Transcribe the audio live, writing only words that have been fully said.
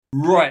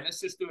Right, let's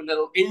just do a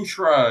little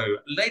intro.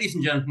 Ladies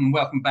and gentlemen,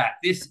 welcome back.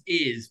 This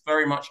is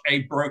very much a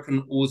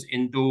Broken Oars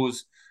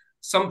Indoors,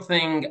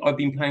 something I've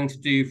been planning to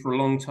do for a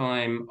long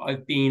time.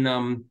 I've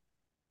been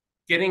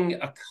getting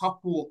a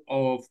couple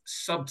of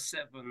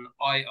Sub7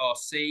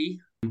 IRC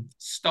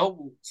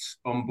stalwarts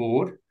on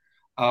board,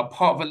 part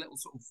of a little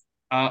sort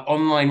of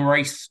online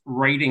race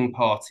raiding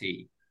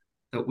party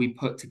that we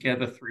put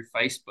together through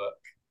Facebook.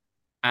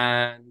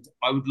 And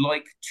I would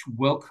like to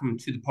welcome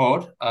to the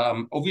pod.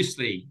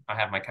 Obviously, I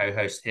have my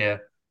co-host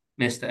here,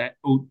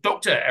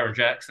 Dr. Aaron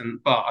Jackson,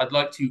 but I'd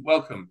like to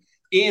welcome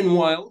Ian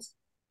Wilde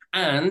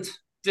and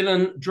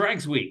Dylan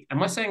Dragsweek.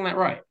 Am I saying that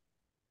right?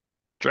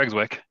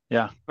 Dragswick.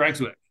 Yeah.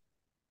 Dragsweek.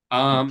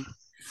 Yep.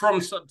 From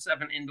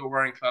Sub7 Indoor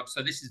Rowing Club.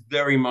 So this is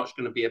very much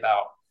going to be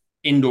about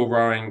indoor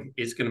rowing.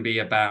 It's going to be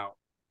about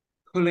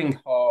pulling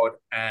hard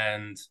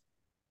and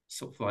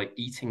sort of like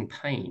eating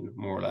pain,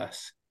 more or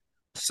less.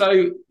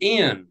 So,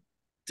 Ian,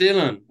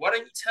 Dylan, why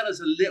don't you tell us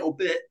a little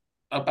bit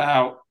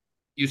about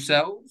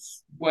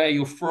yourselves, where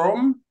you're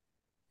from,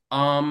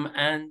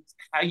 and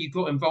how you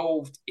got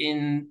involved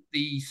in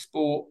the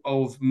sport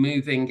of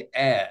moving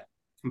air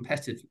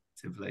competitively?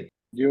 Do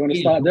you want to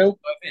Ian, start, Dill?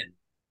 dive in.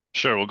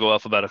 Sure, we'll go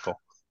alphabetical.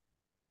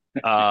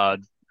 Uh,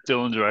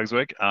 Dylan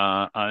Dragswick.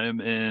 I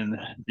am in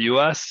the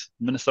U.S.,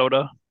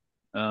 Minnesota,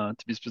 to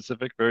be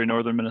specific, very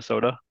northern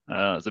Minnesota.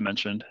 As I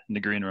mentioned in the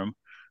green room,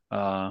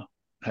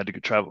 had to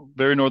travel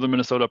very northern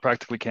Minnesota,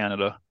 practically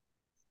Canada.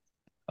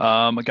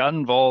 I got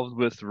involved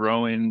with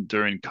rowing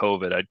during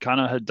COVID. I'd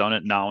kind of had done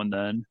it now and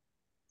then.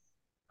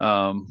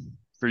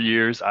 For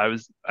years, I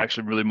was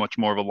actually really much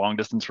more of a long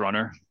distance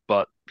runner,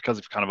 but because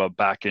of kind of a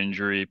back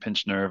injury,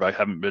 pinched nerve, I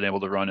haven't been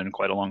able to run in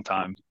quite a long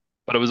time.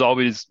 But I was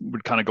always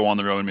would kind of go on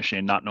the rowing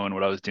machine, not knowing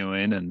what I was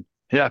doing. And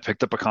yeah, I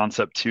picked up a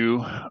concept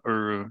two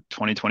or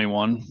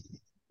 2021,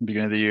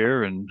 beginning of the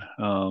year, and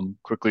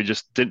quickly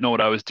just didn't know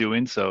what I was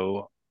doing.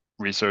 So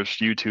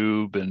researched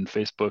YouTube and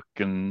Facebook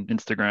and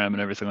Instagram and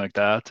everything like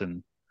that.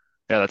 And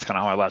yeah, that's kind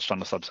of how I latched on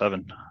to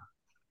Sub7.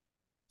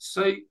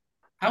 So,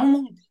 how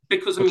long?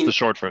 Because I That's the mean,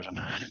 short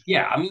version.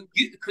 yeah, I mean,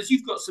 because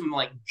you've got some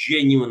like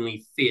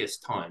genuinely fierce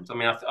times. I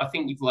mean, I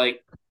think you've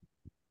like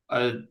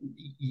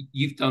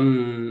you've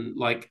done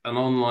like an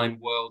online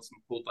world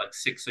called like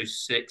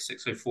 606,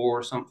 604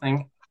 or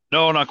something.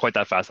 No, not quite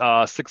that fast.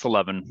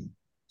 6'11".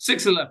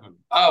 611.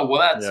 Oh, well,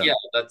 that's, Yeah. yeah,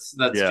 that's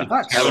Yeah. just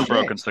That's Haven't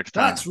terrible. broken shit. 6'10".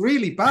 That's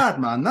really bad,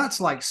 man. That's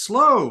like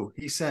slow,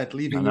 he said, I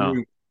leaving the know.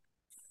 room.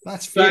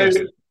 That's So, fierce.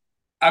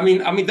 I mean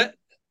that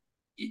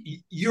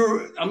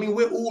I mean,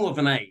 we're all of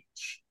an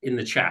age in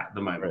the chat at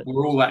the moment. Right.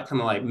 We're all that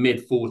kind of like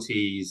mid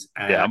 40s,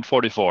 Yeah, and I'm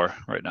 44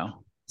 right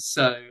now.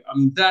 so I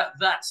mean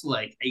that's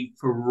like a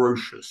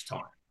ferocious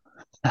time.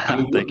 I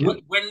mean, Thank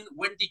you.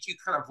 when did you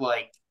kind of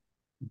like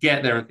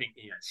get there and think,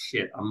 yeah,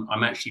 shit,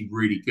 I'm actually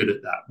really good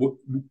at that? What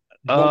was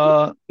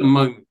Uh, the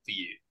moment for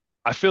you?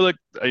 I feel like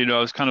I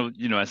was kind of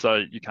I saw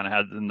you kind of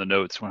had it in the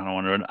notes when I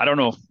wanted. I don't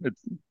know. It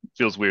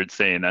feels weird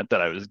saying that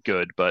I was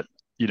good, but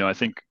I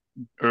think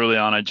early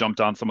on I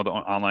jumped on some of the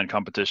online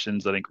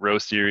competitions. I think Row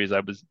Series I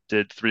was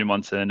did 3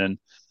 months in and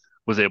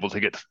was able to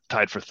get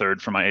tied for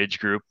third for my age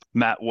group.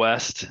 Matt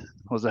West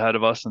was ahead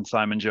of us and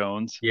Simon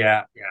Jones.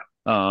 Yeah,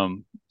 yeah.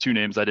 Two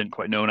names I didn't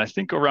quite know, and I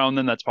think around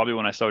then that's probably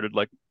when I started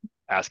like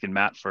asking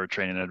Matt for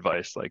training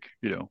advice, like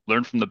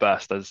learn from the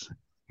best as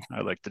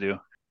I like to do.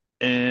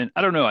 And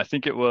I don't know, I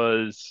think it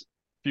was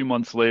a few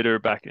months later,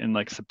 back in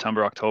like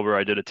September, October,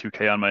 I did a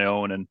 2K on my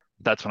own, and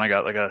that's when I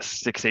got like a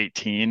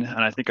 618,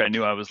 and I think I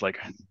knew I was like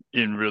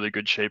in really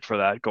good shape for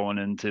that going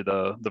into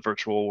the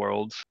virtual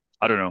worlds.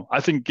 I don't know.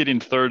 I think getting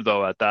third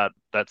though at that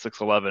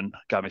 611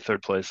 got me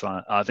third place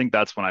on. I think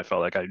that's when I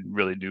felt like I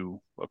really knew.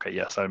 Okay,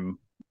 yes, I'm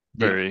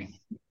Yeah, very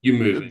you're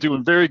moving.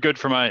 doing very good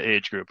for my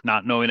age group,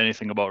 not knowing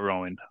anything about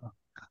rowing.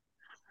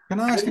 Can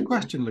I ask a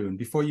question, Loon,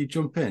 before you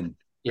jump in?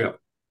 Yeah.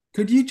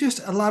 Could you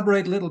just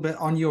elaborate a little bit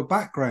on your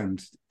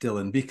background,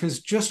 Dylan? Because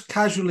just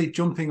casually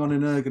jumping on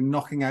an erg and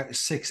knocking out a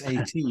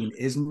 618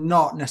 is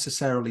not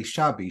necessarily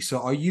shabby.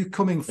 So are you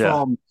coming Yeah,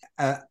 from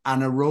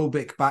an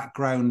aerobic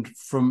background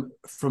from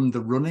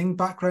the running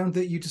background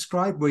that you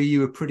described? Were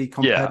you a pretty yeah,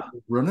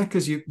 competitive runner?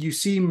 Because you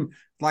seem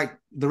like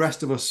the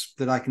rest of us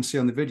that I can see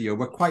on the video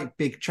were quite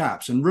big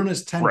chaps, and right.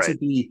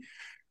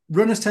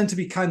 runners tend to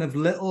be kind of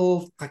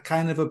little,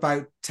 kind of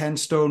about 10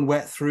 stone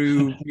wet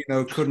through,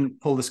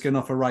 couldn't pull the skin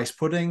off a rice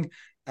pudding.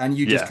 And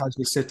you just Yeah.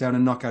 casually sit down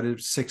and knock out a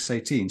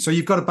 618. So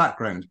you've got a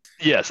background.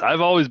 Yes,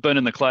 I've always been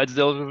in the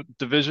Clydesdale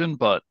division,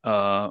 but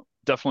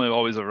definitely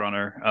always a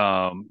runner.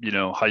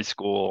 High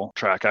school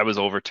track, I was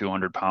over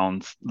 200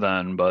 pounds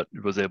then, but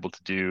was able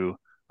to do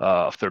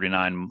a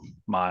 39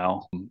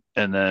 mile,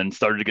 and then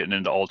started getting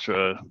into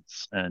ultra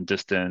and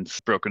distance,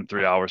 broken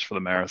 3 hours for the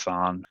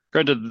marathon.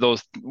 Granted,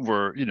 those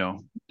were,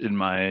 in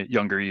my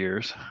younger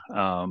years.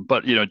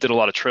 But, did a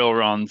lot of trail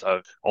runs,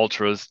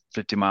 ultras,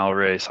 50-mile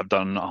race. I've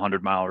done a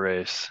 100-mile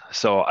race.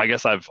 So I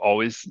guess I've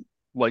always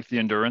liked the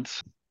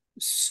endurance.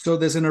 So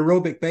there's an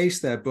aerobic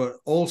base there, but Yeah.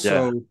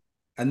 also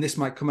and this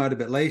might come out a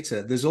bit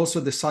later, there's also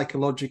the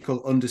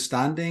psychological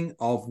understanding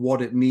of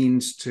what it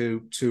means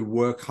to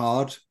work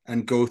hard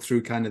and go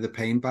through kind of the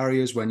pain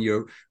barriers when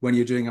you're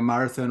doing a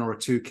marathon or a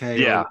 2K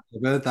Yeah, or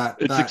whatever.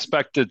 it's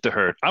expected to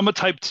hurt. I'm a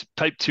type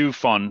 2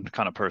 fun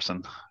kind of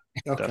person.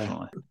 Okay.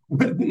 Definitely.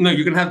 No,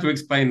 you're gonna have to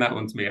explain that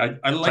one to me.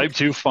 I like Type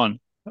 2 fun.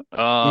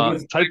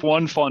 Type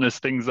 1 fun is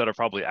things that are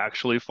probably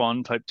actually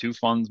fun. Type 2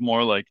 fun's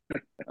more like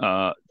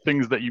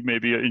things that you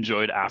maybe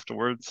enjoyed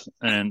afterwards.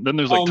 And then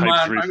there's like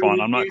type 3 fun.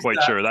 I'm not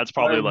quite sure. That's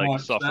probably so like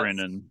much. suffering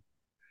and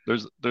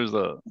there's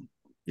a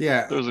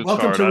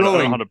Welcome chart. to I don't know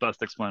rowing. how to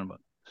best explain it, but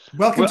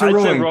Welcome to I'd say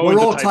rowing. We're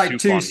rowing's a all type type 2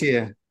 twos fun.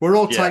 here. We're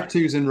all Yeah. type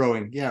twos in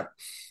rowing. Yeah.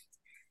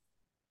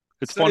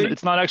 It's fun.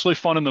 It's not actually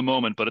fun in the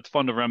moment, but it's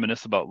fun to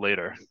reminisce about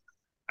later.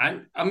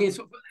 And I mean,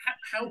 so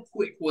how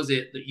quick was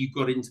it that you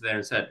got into there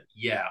and said,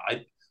 "Yeah,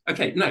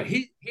 okay"? No,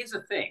 here's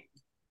the thing.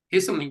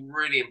 Here's something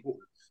really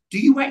important. Do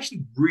you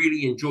actually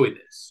really enjoy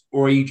this,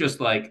 or are you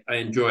just like, "I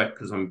enjoy it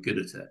because I'm good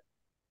at it"?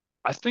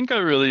 I think I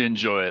really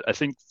enjoy it. I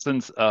think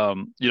since I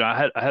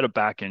had a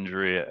back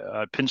injury,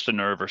 I pinched a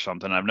nerve or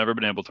something. I've never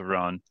been able to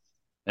run,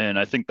 and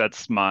I think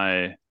that's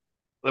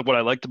what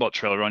I liked about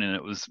trail running.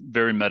 It was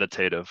very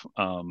meditative.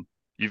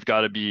 You've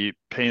got to be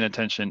paying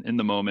attention in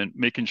the moment,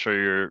 making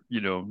sure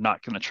you're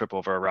not going to trip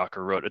over a rock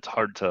or road. It's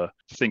hard to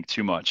think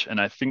too much,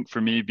 and I think for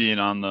me being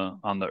on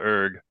the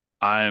erg,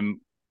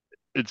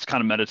 it's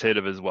kind of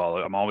meditative as well.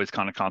 I'm always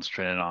kind of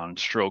concentrating on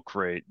stroke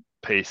rate,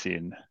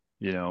 pacing.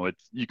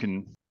 You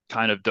can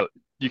kind of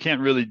you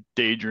can't really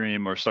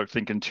daydream or start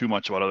thinking too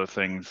much about other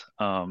things.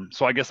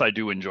 So I guess I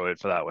do enjoy it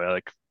for that way. I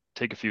like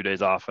take a few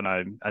days off, and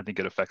I think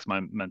it affects my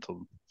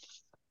mental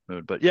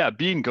mood. But yeah,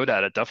 being good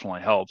at it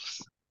definitely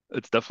helps.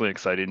 It's definitely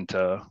exciting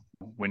to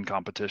win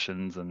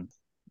competitions and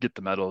get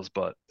the medals.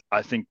 But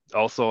I think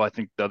the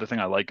other thing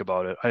I like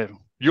about it,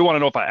 you want to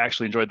know if I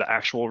actually enjoyed the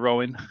actual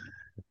rowing?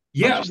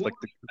 Yeah,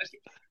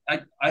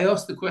 I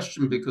asked the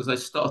question because I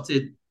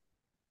started.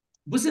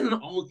 Was it an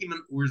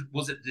argument or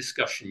was it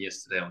discussion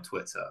yesterday on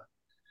Twitter?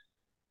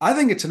 I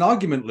think it's an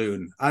argument,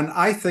 Loon, and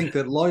I think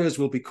that lawyers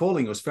will be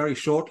calling us very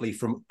shortly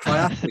from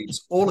triathletes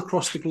all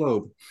across the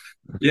globe.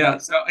 Yeah,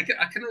 so I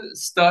kind of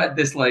started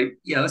this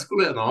let's call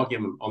it an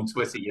argument on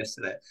Twitter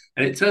yesterday,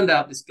 and it turned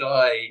out this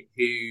guy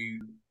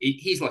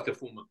he's like a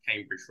former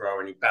Cambridge rower,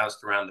 and he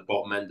bounced around the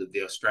bottom end of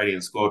the Australian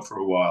squad for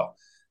a while,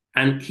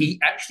 and he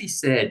actually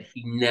said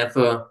he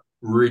never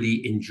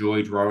really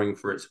enjoyed rowing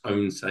for its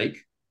own sake.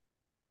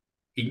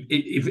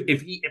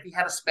 If he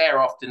had a spare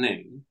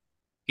afternoon,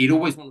 he'd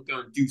always want to go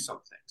and do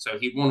something. So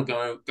he'd want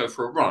to go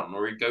for a run,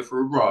 or he'd go for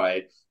a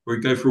ride, or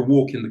he'd go for a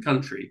walk in the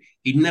country.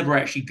 He'd never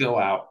actually go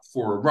out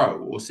for a row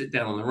or sit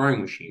down on the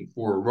rowing machine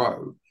for a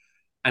row.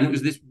 And it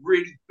was this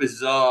really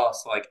bizarre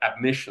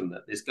admission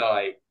that this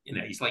guy,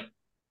 he's like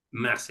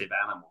massive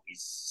animal.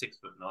 He's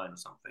 6'9" or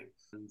something.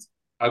 And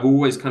I've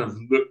always kind of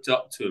looked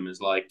up to him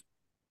as like,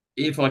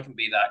 if I can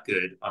be that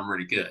good, I'm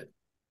really good.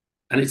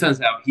 And it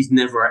turns out he's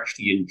never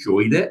actually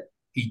enjoyed it.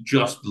 He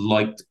just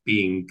liked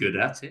being good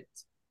at it.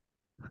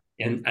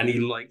 And he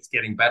liked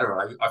getting better.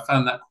 I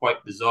found that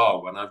quite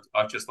bizarre when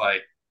I've just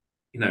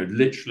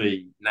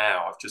literally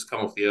now I've just come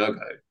off the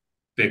ergo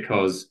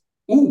because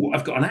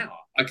I've got an hour.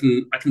 I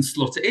can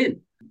slot it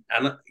in,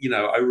 and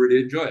I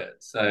really enjoy it.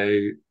 So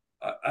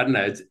I don't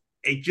know.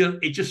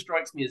 It just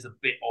strikes me as a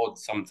bit odd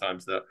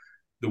sometimes that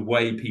the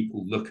way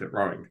people look at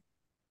rowing.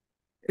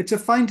 It's a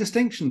fine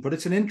distinction, but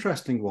it's an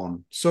interesting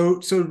one.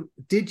 So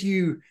did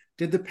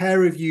the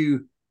pair of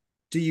you?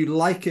 Do you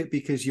like it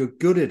because you're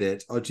good at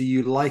it, or do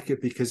you like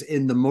it because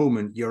in the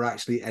moment you're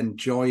actually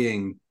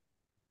enjoying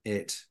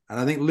it? And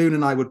I think Loon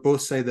and I would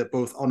both say that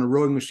both on a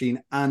rowing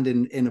machine and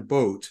in a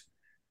boat,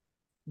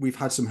 we've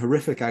had some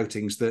horrific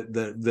outings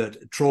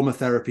that trauma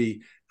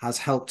therapy has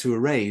helped to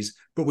erase.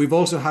 But we've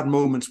also had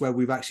moments where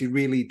we've actually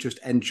really just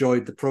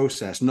enjoyed the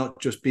process,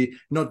 not just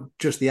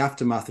the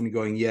aftermath and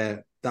going, yeah,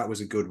 that was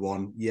a good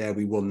one. Yeah,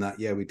 we won that.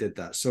 Yeah, we did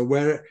that. So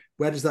where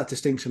does that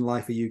distinction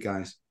lie for you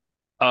guys?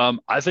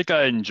 I think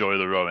I enjoy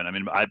the rowing. I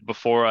mean,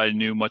 before I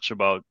knew much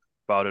about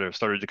it or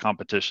started the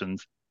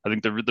competitions, I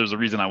think there's a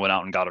reason I went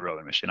out and got a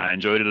rowing machine. I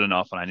enjoyed it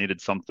enough, and I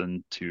needed some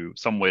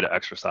way to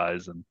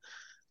exercise. And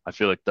I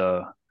feel like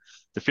the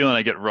feeling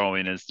I get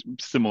rowing is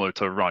similar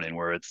to running,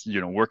 where it's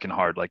working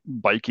hard. Like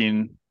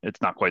biking,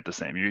 it's not quite the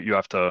same. You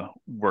have to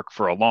work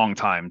for a long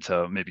time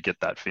to maybe get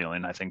that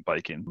feeling. I think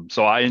biking.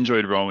 So I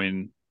enjoyed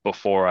rowing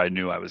before I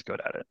knew I was good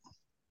at it.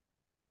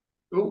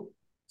 Oh,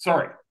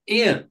 sorry,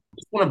 Ian. I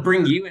just want to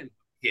bring you in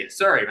here.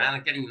 Sorry, man,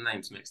 I'm getting the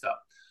names mixed up.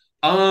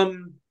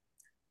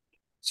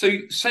 So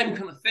same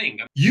kind of thing.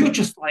 You're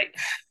just like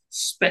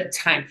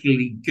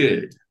spectacularly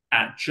good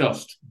at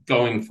just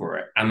going for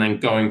it and then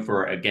going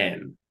for it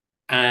again.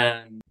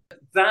 And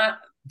that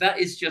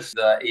is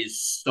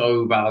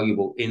so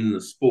valuable in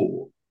the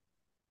sport.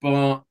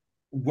 But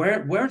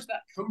where's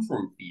that come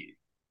from for you?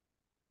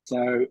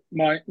 So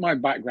my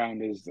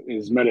background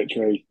is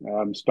military.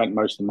 Spent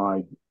most of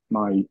my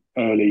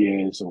early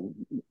years or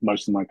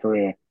most of my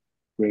career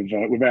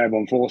with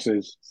airborne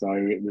forces. So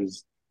it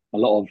was a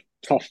lot of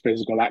tough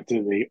physical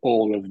activity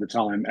all of the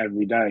time,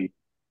 every day.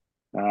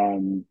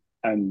 And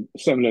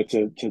similar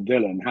to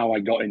Dylan, how I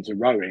got into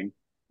rowing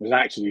was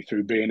actually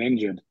through being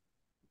injured.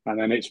 And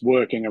then it's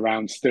working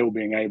around still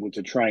being able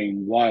to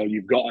train while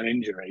you've got an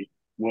injury,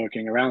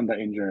 working around that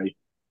injury.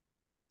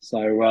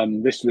 So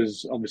this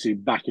was obviously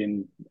back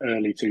in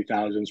early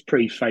 2000s,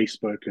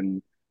 pre-Facebook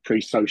and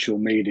pre-social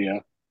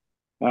media.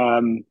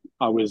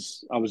 I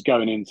was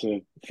going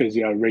into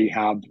physio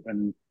rehab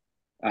and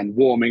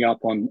warming up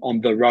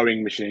on the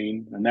rowing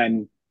machine, and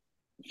then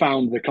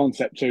found the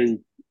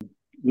Concept2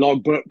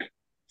 logbook,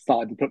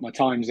 started to put my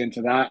times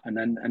into that, and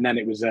then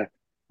it was a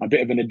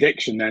bit of an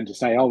addiction then to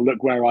say, oh,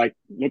 look where I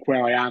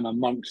am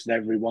amongst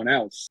everyone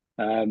else.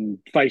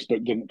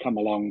 Facebook didn't come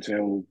along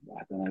till,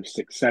 I don't know,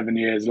 6-7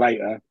 years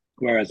later,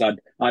 whereas I'd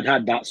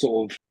had that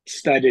sort of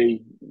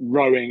steady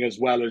rowing as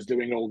well as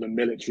doing all the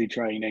military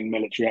training,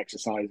 military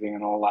exercising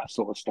and all that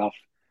sort of stuff.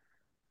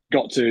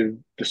 Got to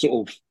the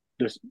sort of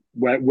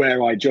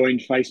where I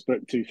joined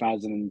Facebook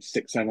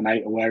 2006, 7,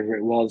 8 or wherever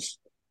it was.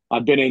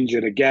 I'd been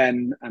injured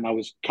again and I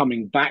was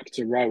coming back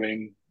to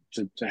rowing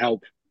to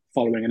help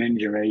following an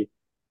injury.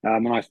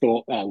 And I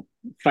thought, oh,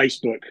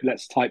 Facebook,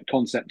 let's type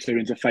Concept2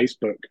 into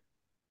Facebook.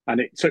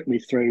 And it took me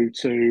through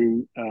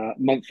to a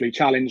monthly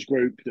challenge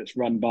group that's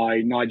run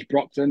by Nige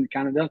Brockton,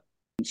 Canada.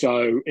 And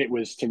so it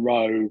was to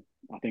row,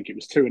 I think it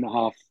was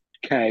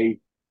 2.5K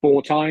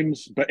 4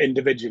 times, but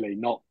individually,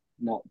 not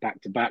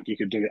back to back. You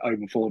could do it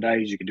over 4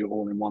 days. You could do it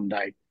all in one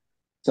day.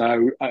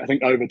 So I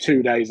think over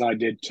 2 days, I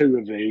did 2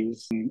 of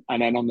these.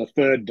 And then on the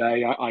third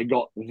day, I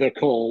got the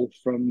call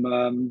from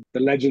the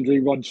legendary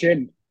Rod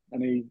Chin.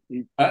 And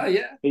he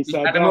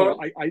said, oh,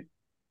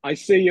 I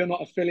see you're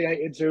not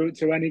affiliated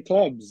to any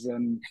clubs.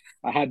 And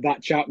I had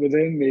that chat with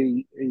him.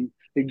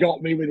 He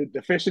got me with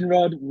the fishing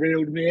rod,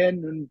 reeled me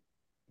in,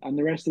 and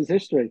the rest is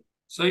history.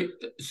 So it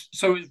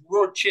was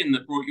Rod Chin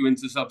that brought you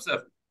into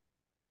Sub7?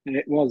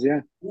 It was,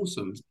 yeah.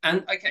 Awesome.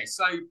 And okay,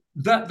 so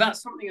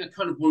that's something I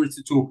kind of wanted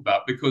to talk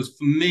about, because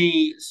for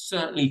me,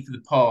 certainly for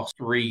the past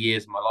 3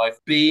 years of my life,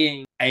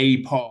 being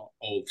a part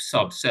of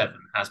Sub7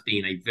 has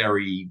been a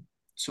very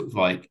sort of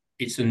like,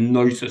 it's a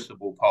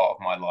noticeable part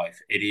of my life.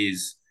 It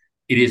is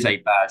a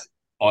badge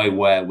I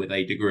wear with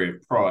a degree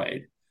of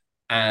pride.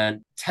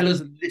 And tell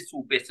us a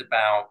little bit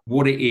about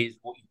what it is,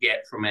 what you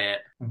get from it.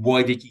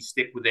 Why did you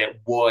stick with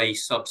it? Why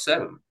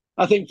Sub7?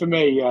 I think for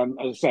me, as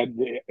I said,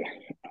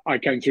 I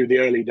came through the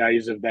early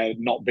days of there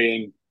not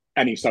being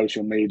any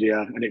social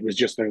media, and it was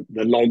just the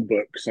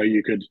logbook. So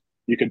you could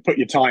put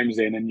your times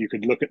in and you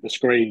could look at the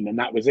screen, and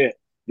that was it.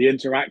 The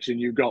interaction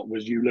you got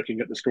was you looking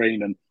at the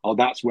screen and, oh,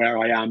 that's where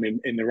I am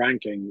in the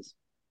rankings.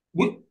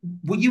 Were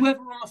you ever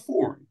on the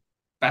forum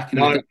back in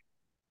No. the day?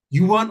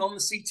 You weren't on the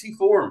C2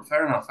 forum.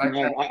 Fair enough. Okay.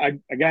 No,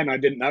 I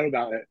didn't know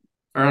about it.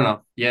 Fair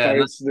enough.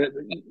 Yeah. So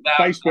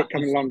Facebook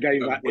coming along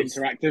gave that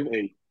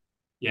interactivity.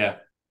 Yeah.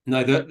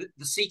 No, the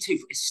C2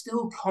 is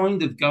still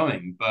kind of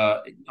going,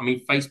 but I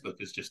mean, Facebook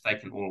has just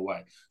taken it all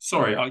away.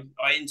 Sorry, I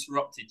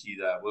interrupted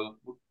you there.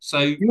 So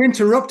you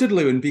interrupted,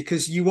 Lewin,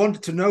 because you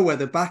wanted to know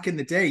whether back in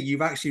the day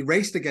you've actually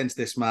raced against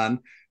this man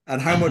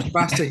and how much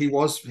faster he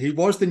was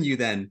than you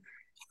then.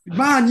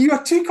 Man, you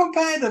are too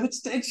competitive.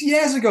 It's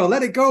years ago.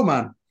 Let it go,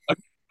 man.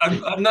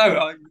 I'm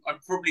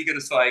probably going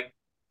to like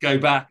go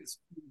back. It's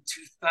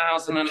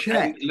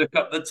 2008. Look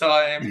up the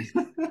time.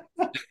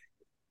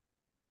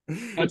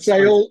 I'd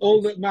say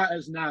all that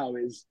matters now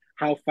is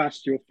how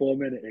fast your 4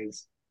 minute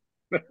is.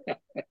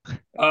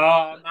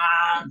 Oh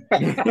man!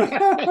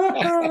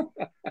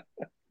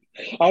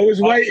 I was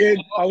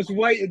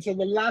waiting till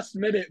the last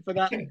minute for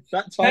that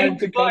time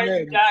to come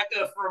in.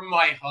 Dagger from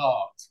my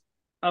heart.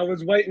 I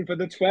was waiting for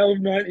the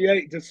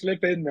 12.98 to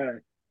slip in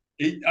there.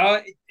 It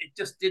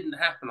just didn't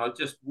happen. I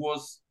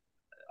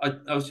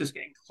was just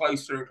getting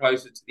closer and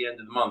closer to the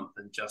end of the month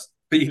and just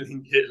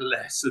feeling it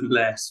less and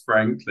less,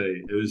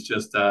 frankly. It was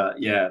just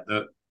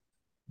the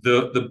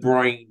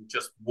brain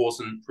just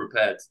wasn't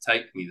prepared to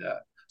take me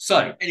there.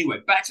 So anyway,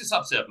 back to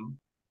Sub7.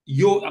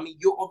 You're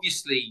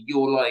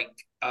like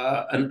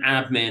an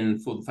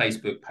admin for the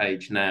Facebook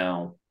page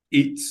now.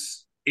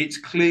 It's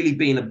clearly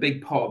been a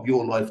big part of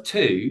your life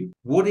too.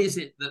 What is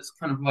it that's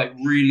kind of like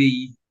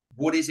really,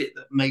 what is it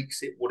that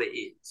makes it what it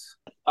is?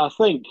 I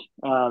think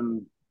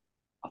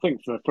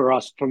for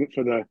us, for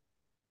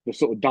the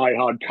sort of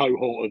diehard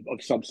cohort of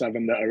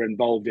Sub7 that are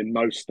involved in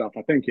most stuff,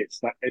 I think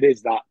it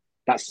is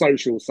that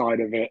social side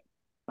of it.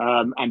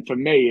 And for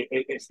me,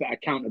 it's that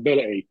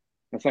accountability.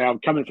 I say I'm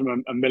coming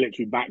from a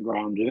military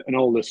background and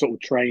all the sort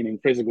of training,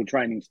 physical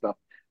training stuff.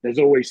 There's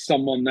always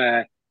someone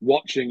there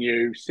watching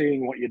you,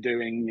 seeing what you're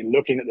doing, you're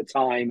looking at the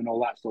time and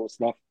all that sort of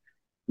stuff.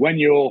 When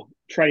you're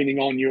training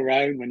on your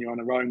own, when you're on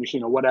a rowing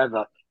machine or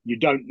whatever, you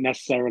don't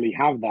necessarily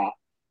have that.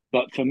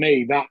 But for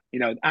me, that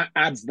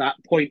adds that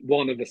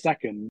 0.1 of a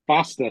second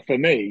faster for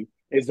me,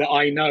 is that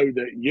I know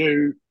that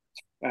you,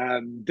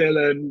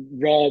 Dylan,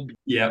 Rob,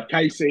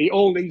 Casey,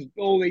 all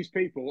these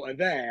people are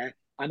there,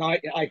 and I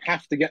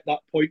have to get that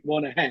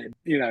 0.1 ahead.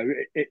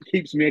 It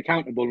keeps me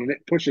accountable and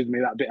it pushes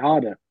me that bit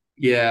harder.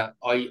 Yeah,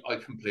 I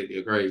completely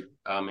agree.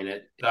 I mean,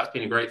 that's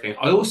been a great thing.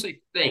 I also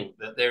think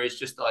that there is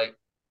just like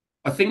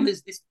I think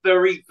there's this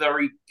very,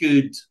 very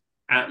good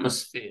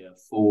atmosphere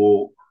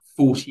for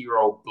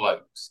 40-year-old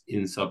blokes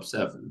in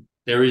Sub7.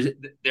 There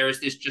is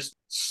this just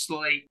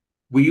slight.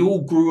 We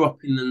all grew up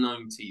in the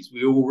 90s.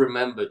 We all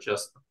remember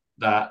just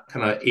that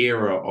kind of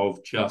era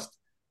of just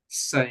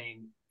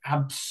saying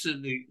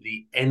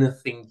absolutely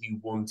anything you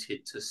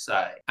wanted to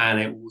say, and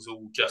it was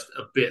all just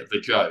a bit of a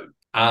joke.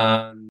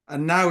 And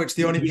now it's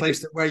the only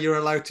place where you're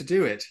allowed to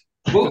do it.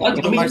 Well,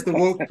 Otherwise, the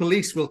woke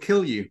police will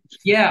kill you.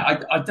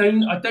 Yeah, I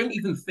don't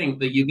even think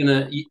that you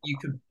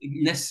could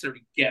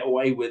necessarily get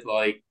away with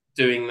like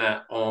doing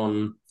that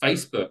on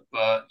Facebook,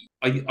 but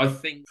I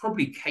think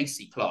probably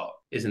Casey Clark,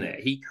 isn't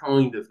it? He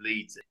kind of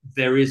leads it.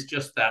 There is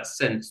just that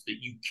sense that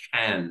you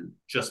can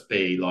just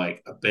be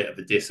like a bit of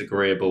a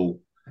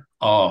disagreeable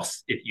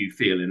arse if you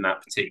feel in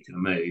that particular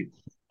mood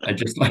and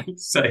just like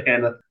say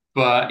anything.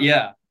 But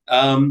yeah,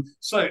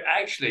 so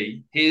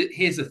actually,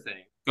 here's the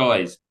thing,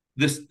 guys.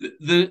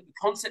 The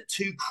concept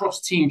 2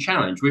 cross team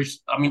challenge, which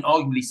I mean,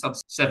 arguably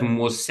Sub7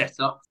 was set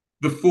up,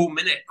 the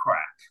 4-minute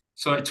crack.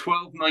 So at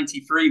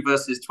 12.93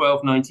 versus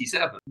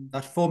 12.97.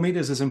 That 4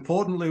 meters is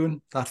important,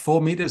 Lewin. That 4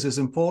 meters is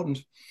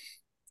important.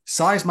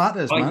 Size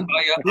matters, man.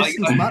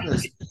 Distance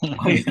matters.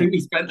 I only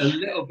spent a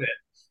little bit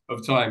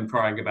of time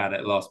crying about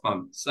it last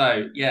month.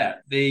 So yeah,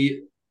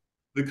 the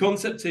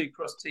concept 2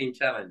 cross team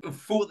challenge.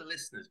 For the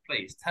listeners,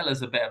 please tell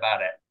us a bit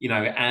about it,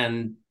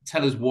 and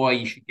tell us why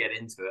you should get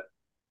into it,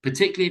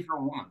 particularly if you're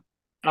a woman.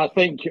 I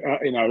think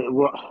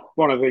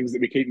one of the things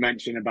that we keep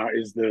mentioning about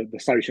is the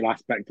social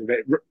aspect of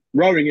it.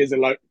 Rowing is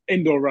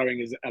indoor rowing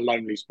is a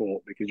lonely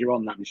sport because you're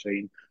on that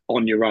machine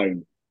on your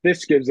own.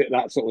 This gives it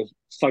that sort of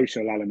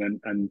social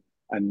element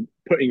and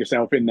putting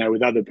yourself in there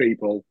with other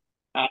people.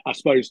 I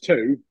suppose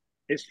too,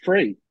 it's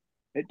free.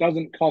 It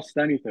doesn't cost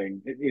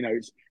anything.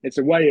 It's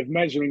a way of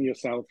measuring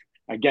yourself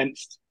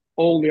against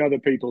all the other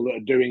people that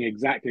are doing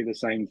exactly the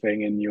same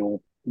thing in your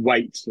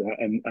weight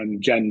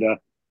and gender.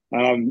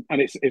 And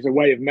it's a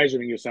way of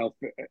measuring yourself.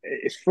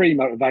 It's free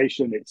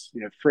motivation. It's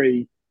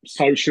free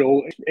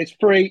social. It's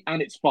free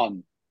and it's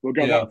fun. We'll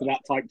go back to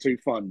that type 2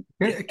 fun.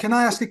 Can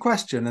I ask a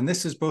question? And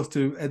this is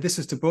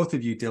to both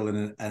of you,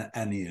 Dylan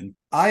and Ian.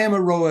 I am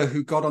a rower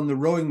who got on the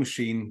rowing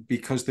machine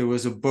because there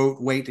was a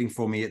boat waiting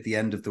for me at the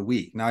end of the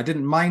week. Now, I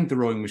didn't mind the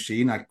rowing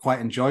machine. I quite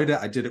enjoyed it.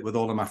 I did it with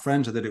all of my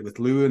friends. I did it with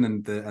Lewin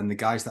and the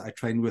guys that I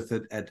trained with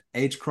at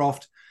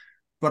Agecroft.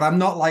 But I'm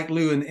not like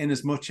Lewin in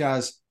as much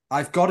as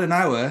I've got an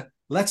hour.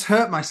 Let's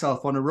hurt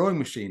myself on a rowing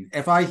machine.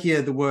 If I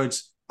hear the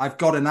words, I've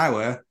got an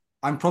hour,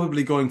 I'm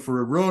probably going for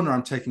a run, or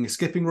I'm taking a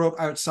skipping rope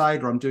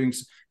outside, or I'm doing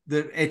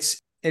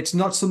it's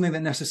not something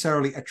that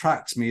necessarily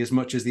attracts me as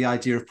much as the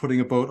idea of putting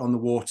a boat on the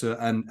water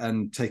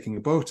and taking a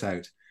boat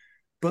out.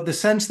 But the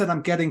sense that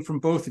I'm getting from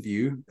both of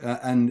you,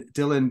 and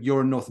Dylan,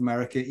 you're in North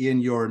America,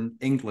 Ian, you're in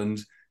England,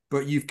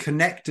 but you've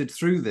connected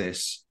through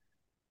this.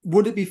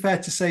 Would it be fair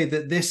to say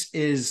that this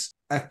is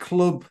a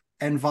club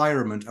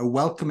environment, a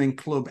welcoming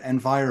club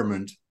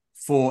environment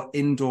for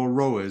indoor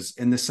rowers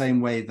in the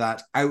same way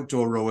that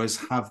outdoor rowers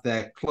have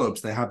their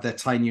clubs? They have their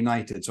Tyne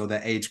Uniteds or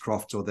their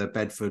Agecrofts or their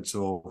Bedfords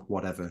or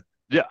whatever.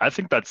 Yeah, I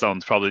think that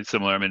sounds probably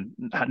similar. I mean,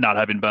 not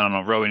having been on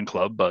a rowing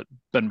club, but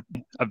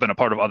I've been a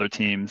part of other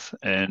teams,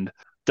 and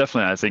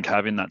definitely I think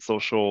having that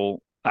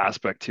social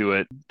aspect to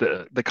it,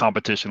 the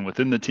competition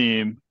within the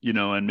team,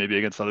 and maybe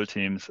against other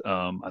teams,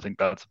 I think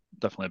that's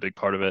definitely a big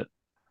part of it.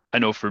 I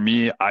know for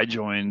me, I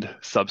joined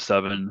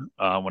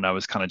Sub7 when I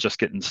was kind of just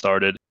getting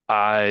started.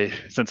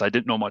 Since I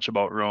didn't know much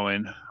about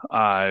rowing,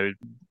 I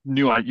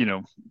knew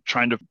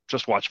trying to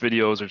just watch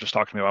videos or just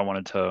talk to me, I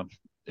wanted to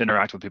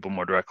interact with people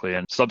more directly.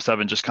 And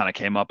Sub7 just kind of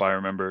came up. I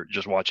remember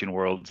just watching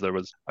Worlds. There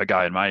was a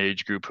guy in my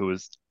age group who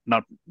was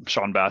not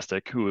Sean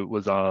Bastick, who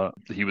was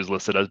he was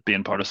listed as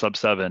being part of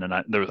Sub7,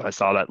 and I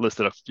saw that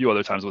listed a few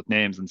other times with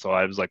names, and so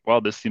I was like,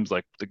 well, this seems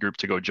like the group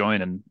to go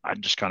join, and I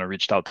just kind of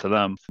reached out to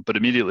them. But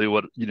immediately,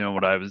 what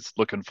I was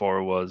looking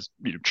for was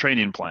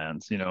training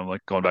plans.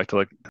 Like going back to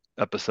like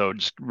episode,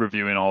 just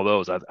reviewing all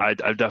those. I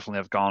definitely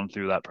have gone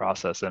through that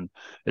process, and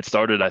it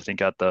started, I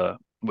think,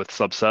 with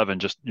Sub7,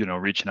 just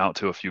reaching out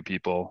to a few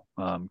people,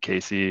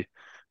 Casey,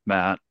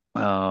 Matt,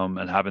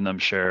 and having them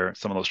share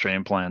some of those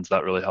training plans.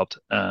 That really helped.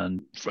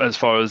 And as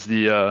far as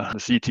the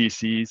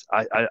CTCs,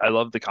 I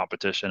love the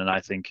competition, and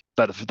I think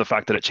that the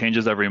fact that it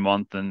changes every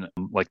month, and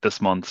like this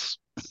month's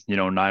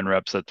 9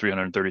 reps at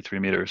 333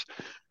 meters,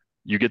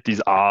 you get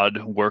these odd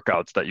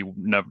workouts that you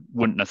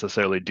wouldn't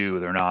necessarily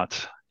do. They're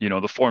not,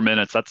 the 4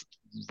 minutes, that's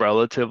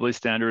relatively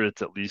standard.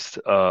 It's at least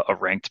a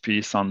ranked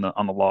piece on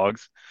the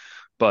logs.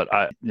 But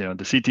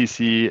the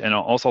CTC and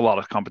also a lot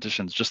of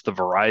competitions, just the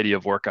variety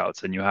of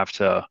workouts, and you have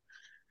to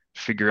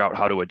figure out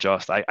how to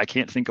adjust. I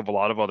can't think of a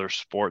lot of other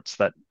sports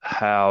that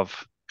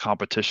have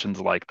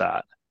competitions like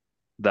that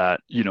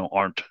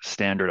aren't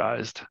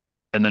standardized.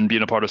 And then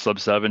being a part of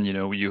Sub7,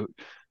 you,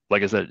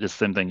 like I said, it's the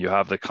same thing. You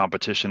have the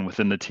competition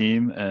within the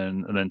team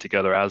and then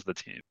together as the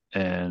team.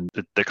 And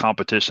the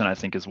competition, I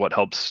think, is what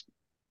helps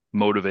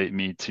motivate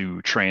me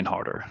to train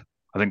harder.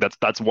 I think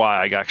that's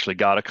why I actually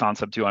got a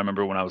concept too. I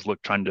remember when I was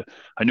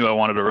I knew I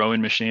wanted a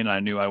rowing machine. I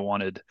knew I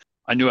wanted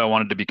I knew I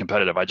wanted to be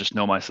competitive. I just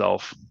know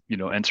myself,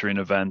 entering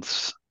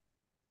events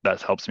that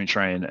helps me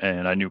train,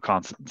 and I knew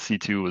constant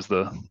C2 was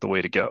the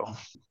way to go.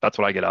 That's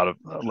what I get out of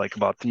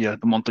about the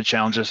monthly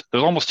challenges.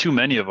 There's almost too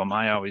many of them.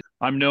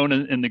 I'm known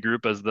in the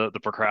group as the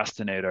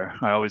procrastinator.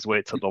 I always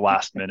wait till the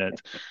last minute.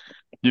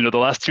 The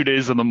last 2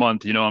 days of the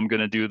month, I'm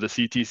going to do the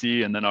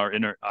CTC and then our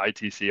inner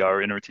ITC,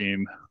 our inner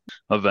team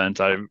event.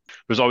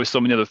 There's always so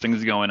many other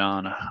things going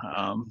on,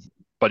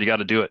 but you got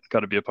to do it.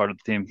 Got to be a part of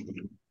the team.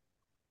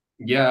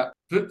 Yeah,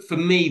 for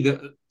me,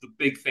 the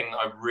big thing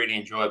I really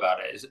enjoy about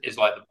it is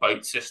like the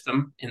boat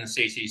system in the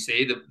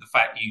CCC. The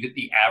fact you get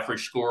the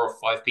average score of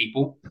 5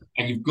 people,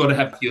 and you've got to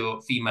have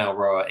your female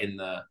rower in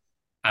there.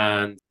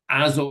 And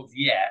as of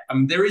yet,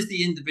 there is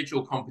the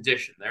individual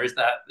competition. There is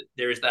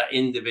that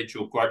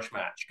individual grudge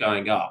match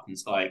going up, and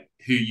it's like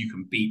who you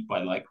can beat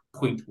by like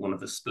 0.1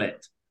 of a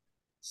split.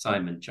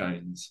 Simon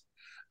Jones.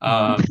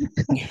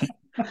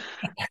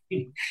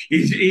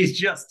 He's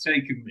just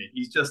taken me.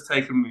 He's just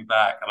taken me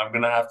back, and I'm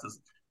gonna have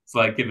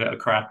to give it a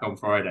crack on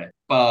Friday.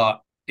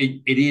 But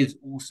it is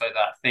also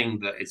that thing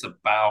that it's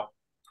about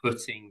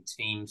putting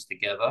teams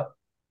together,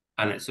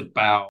 and it's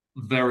about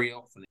very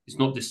often it's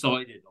not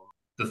decided on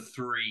the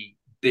 3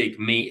 big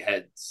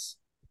meatheads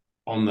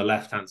on the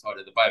left-hand side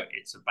of the boat.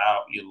 It's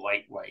about your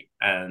lightweight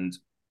and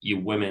your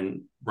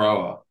women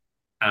rower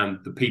and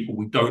the people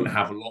we don't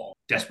have a lot of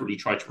desperately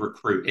try to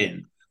recruit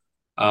in.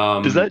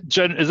 Is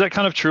that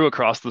kind of true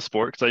across the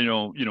sport? Because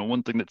I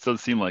one thing that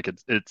does seem like it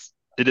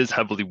is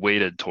heavily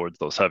weighted towards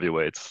those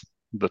heavyweights,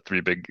 the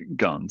 3 big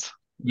guns.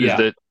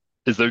 Yeah.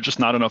 Is there just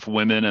not enough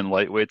women and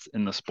lightweights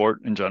in the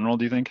sport in general,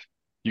 do you think?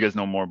 You guys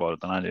know more about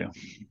it than I do.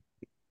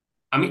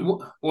 I mean,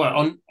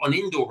 well, on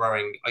indoor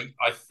rowing,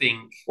 I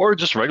think, or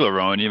just regular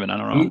rowing, even I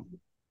don't know.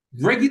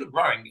 Regular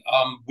rowing,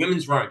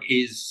 women's rowing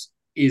is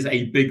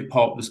a big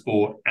part of the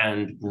sport,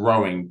 and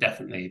rowing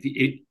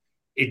definitely.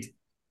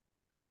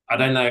 I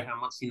don't know how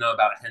much you know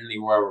about Henley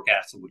Royal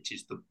Regatta, which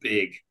is the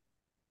big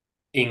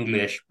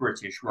English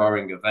British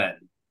rowing event.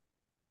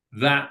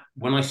 That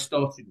when I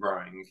started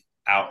rowing,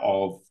 out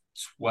of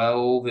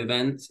 12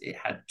 events, it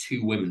had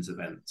 2 women's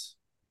events,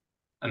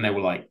 and they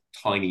were like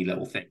tiny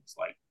little things.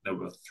 Like there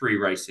were 3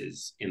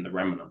 races in the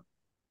remnant.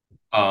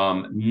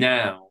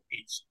 Now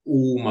it's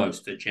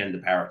almost at gender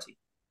parity,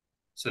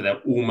 so there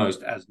are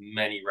almost as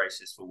many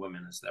races for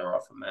women as there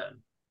are for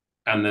men.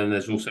 And then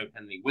there's also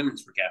Henley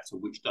Women's Regatta,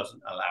 which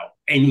doesn't allow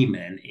any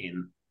men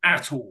in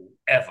at all,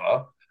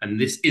 ever.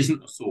 And this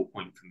isn't a sore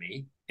point for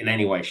me in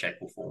any way, shape,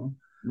 or form.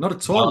 Not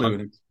at all,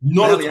 Lewin.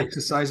 Not barely at all.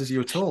 Exercises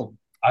you at all.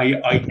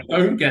 I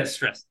don't get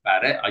stressed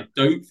about it. I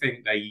don't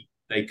think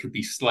they could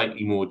be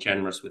slightly more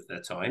generous with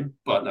their time,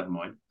 but never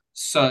mind.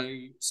 So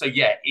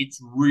yeah, it's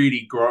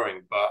really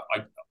growing. But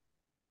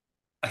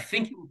I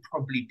think it would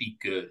probably be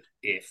good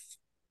if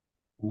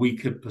we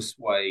could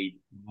persuade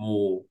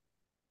more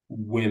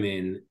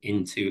women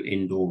into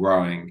indoor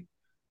rowing.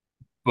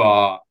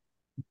 But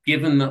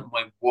given that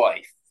my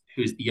wife,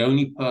 who is the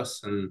only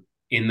person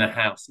in the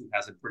house who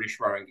has a British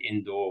rowing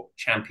indoor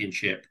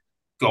championship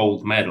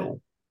gold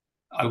medal,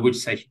 I would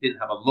say she didn't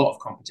have a lot of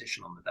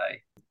competition on the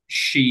day.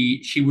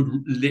 She would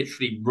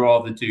literally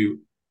rather do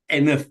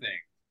anything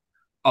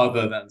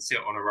other than sit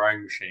on a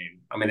rowing machine.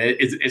 I mean,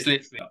 it's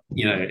literally,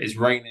 it's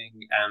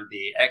raining and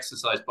the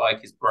exercise bike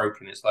is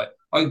broken. It's like,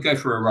 I could go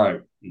for a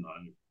row. No.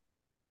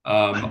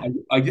 I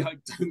don't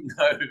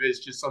know if it's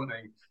just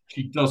something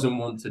she doesn't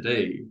want to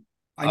do.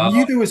 I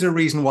knew there was a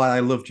reason why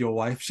I loved your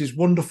wife. She's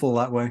wonderful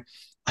that way.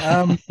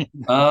 No,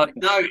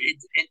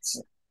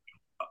 it's.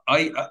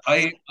 I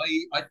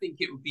think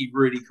it would be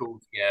really cool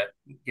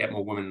to get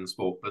more women in the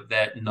sport, but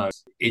no,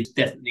 it's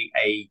definitely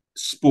a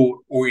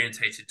sport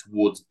orientated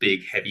towards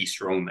big, heavy,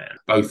 strong men,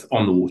 both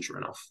on the water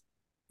and off.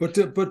 But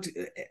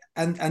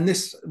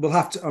this will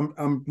have to.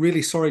 I'm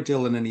really sorry,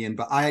 Dylan and Ian,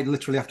 but I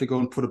literally have to go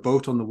and put a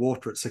boat on the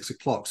water at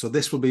 6:00. So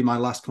this will be my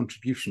last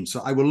contribution.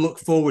 So I will look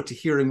forward to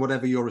hearing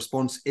whatever your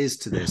response is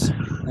to this.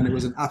 And it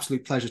was an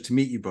absolute pleasure to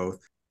meet you both.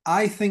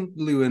 I think,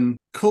 Lewin,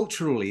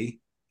 culturally,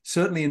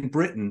 certainly in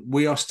Britain,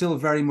 we are still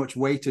very much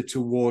weighted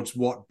towards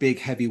what big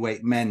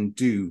heavyweight men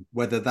do,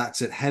 whether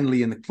that's at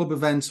Henley in the club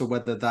events or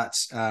whether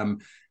that's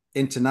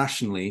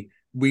internationally.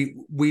 We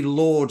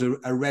laud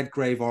a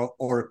Redgrave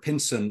or a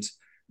Pinsent.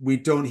 We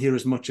don't hear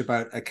as much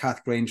about a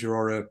Kath Granger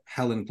or a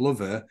Helen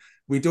Glover.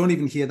 We don't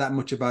even hear that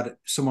much about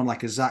someone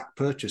like a Zach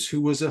Purchase,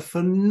 who was a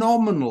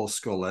phenomenal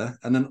sculler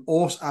and an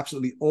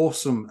absolutely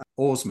awesome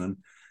oarsman.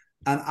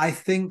 And I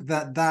think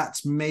that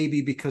that's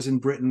maybe because in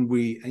Britain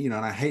and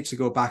I hate to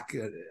go back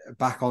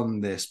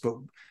on this, but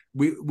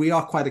we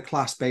are quite a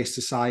class-based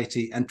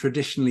society, and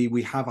traditionally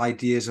we have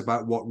ideas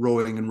about what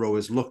rowing and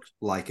rowers look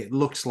like. It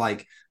looks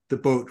like the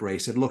boat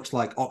race. It looks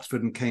like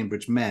Oxford and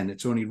Cambridge men.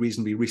 It's only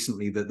reasonably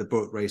recently that the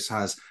boat race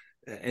has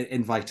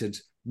invited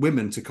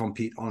women to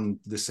compete on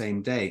the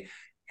same day.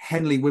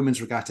 Henley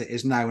Women's Regatta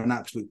is now an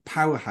absolute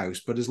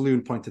powerhouse, but as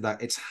Lewin pointed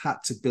out, it's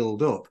had to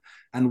build up.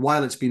 And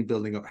while it's been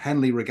building up,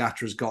 Henley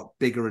Regatta has got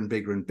bigger and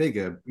bigger and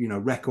bigger,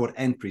 record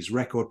entries,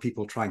 record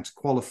people trying to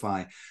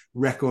qualify,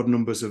 record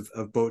numbers of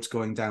boats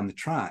going down the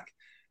track.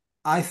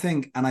 I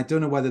think, and I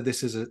don't know whether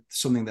this is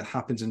something that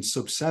happens in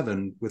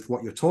Sub7 with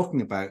what you're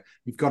talking about.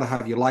 You've got to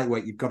have your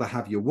lightweight, you've got to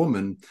have your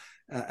woman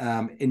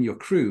in your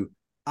crew.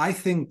 I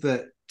think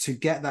that to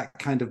get that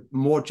kind of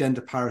more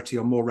gender parity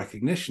or more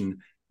recognition,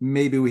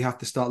 maybe we have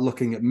to start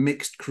looking at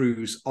mixed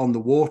crews on the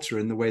water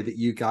in the way that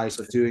you guys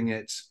are doing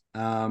it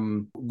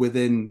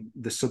within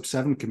the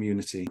Sub7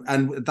 community.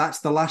 And that's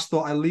the last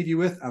thought I'll leave you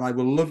with. And I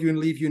will love you and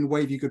leave you and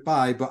wave you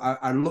goodbye. But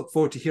I look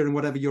forward to hearing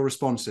whatever your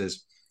response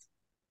is.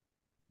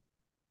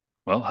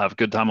 Well, have a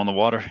good time on the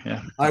water.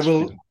 Yeah, I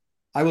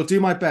will do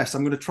my best.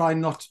 I'm going to try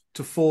not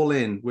to fall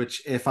in,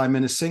 which if I'm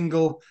in a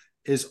single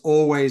is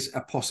always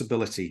a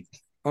possibility.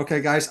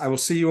 Okay, guys, I will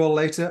see you all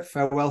later.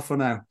 Farewell for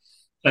now.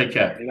 Take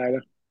care. See you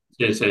later.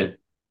 Cheers.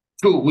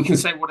 Cool. We can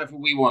say whatever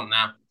we want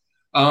now.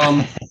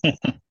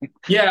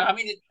 Yeah, I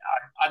mean,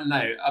 I don't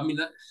know. I mean,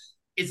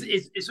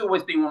 it's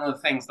always been one of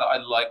the things that I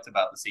liked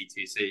about the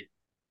C2C,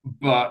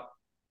 but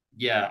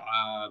yeah.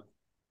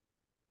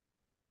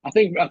 I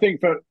think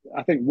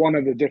one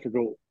of the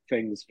difficult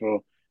things for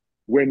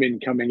women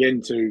coming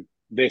into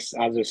this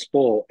as a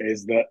sport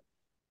is that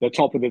the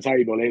top of the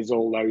table is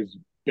all those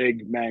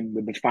big men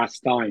with the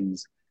fast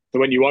times. So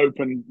when you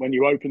open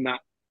that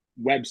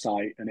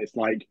website and it's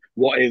like,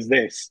 what is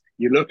this?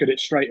 You look at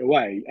it straight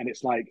away and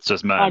it's like, it's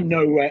just mad. I'm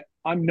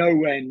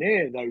nowhere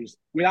near those.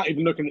 Without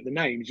even looking at the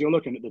names, you're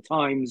looking at the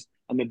times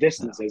and the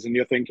distances, and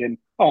you're thinking,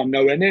 oh, I'm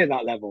nowhere near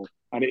that level,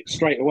 and it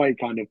straight away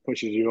kind of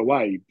pushes you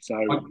away. So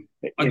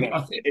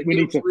I think we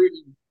need a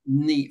really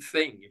neat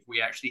thing if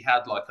we actually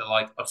had like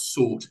a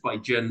sort by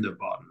gender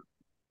button.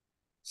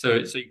 So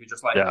you could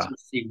just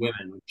just see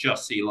women, or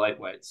just see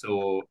lightweights,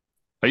 or.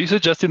 Are you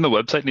suggesting the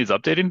website needs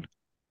updating?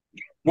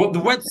 Well, the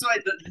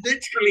website that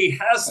literally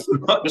has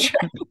not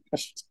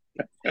changed.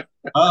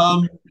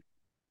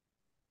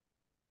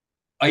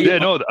 I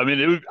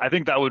mean, I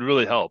think that would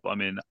really help. I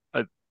mean,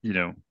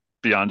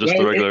 beyond just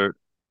the regular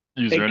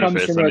user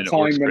interface, I mean, it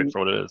works great for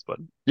what it is. But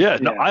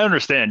no, I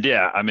understand.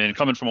 Yeah, I mean,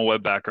 coming from a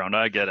web background,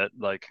 I get it.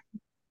 Like,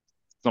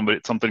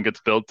 something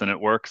gets built and it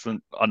works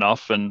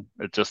enough and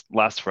it just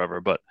lasts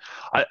forever. But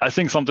I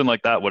think something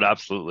like that would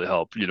absolutely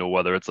help.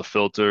 Whether it's a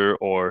filter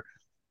or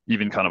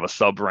even kind of a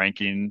sub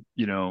ranking,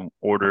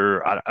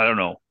 order. I don't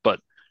know, but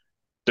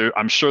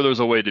I'm sure there's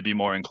a way to be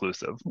more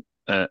inclusive,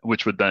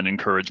 which would then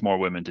encourage more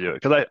women to do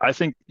it. Because I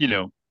think,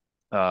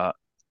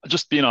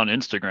 just being on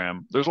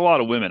Instagram, there's a lot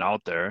of women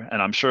out there,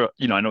 and I'm sure,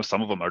 I know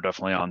some of them are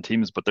definitely on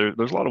teams, but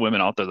there's a lot of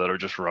women out there that are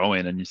just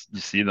rowing, and you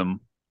see them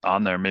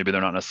on there. Maybe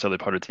they're not necessarily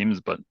part of teams,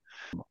 but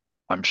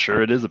I'm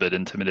sure it is a bit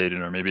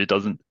intimidating, or maybe it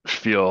doesn't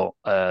feel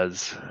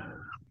as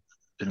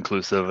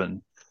inclusive.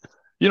 And,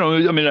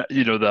 I mean,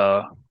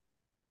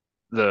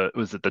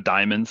 was it the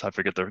Diamonds? I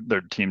forget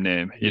their team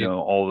name.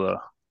 All the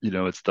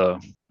it's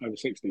the over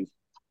 60s,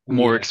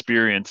 more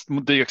experienced,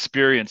 the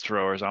experienced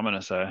rowers, I'm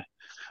gonna say.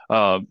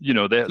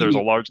 There's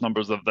a large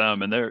numbers of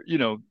them, and they're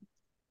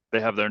they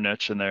have their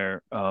niche, and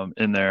they're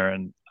in there,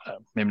 and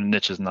maybe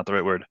niche is not the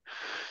right word.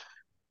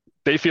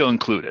 They feel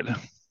included,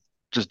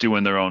 just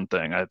doing their own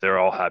thing. They're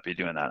all happy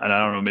doing that, and I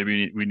don't know.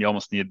 Maybe we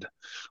almost need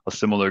a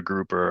similar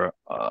group or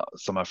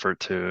some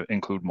effort to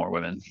include more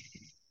women.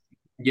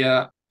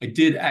 Yeah, I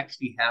did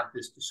actually have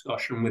this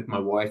discussion with my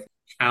wife.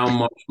 How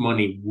much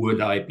money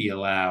would I be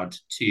allowed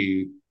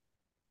to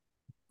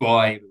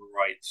buy the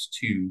rights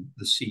to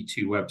the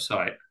C2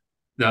 website,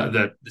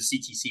 the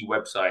CTC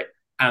website,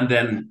 and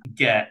then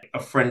get a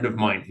friend of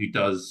mine who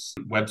does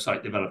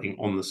website developing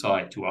on the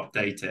side to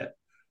update it?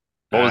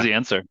 What was the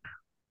answer?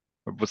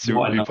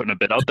 Were you putting a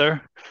bid out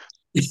there?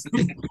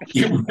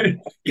 It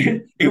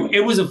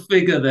was a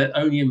figure that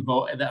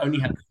only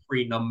had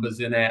 3 numbers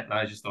in it, and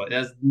I just thought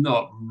that's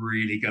not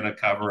really going to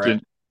cover it.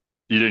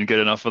 You didn't get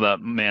enough of that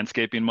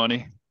manscaping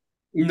money?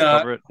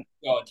 No,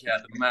 God, yeah,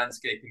 the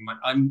manscaping money.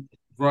 I'm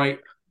right.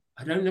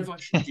 I don't know if I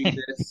should do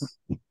this.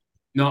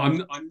 No, I'm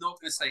not going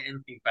to say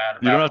anything bad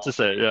about it. You don't have to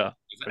say it, yeah.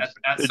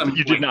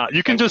 You did not.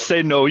 You can just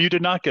say no. You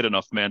did not get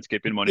enough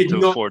manscaping money to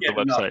afford the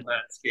website.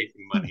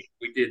 Manscaping money.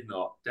 We did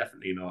not.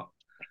 Definitely not.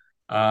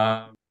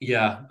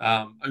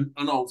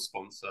 An old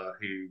sponsor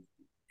who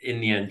in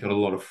the end got a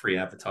lot of free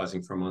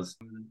advertising from us.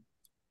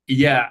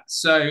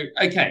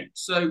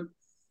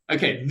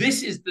 Okay,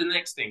 this is the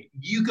next thing.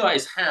 You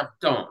guys have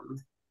done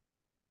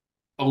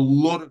a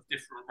lot of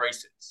different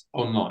races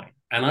online,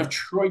 and I've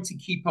tried to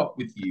keep up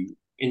with you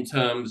in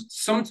terms,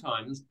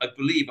 sometimes I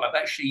believe I've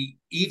actually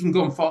even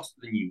gone faster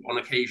than you on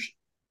occasion.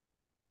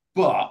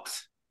 But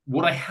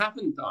what I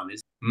haven't done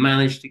is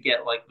managed to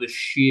get like the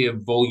sheer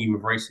volume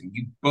of racing.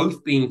 You've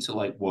both been to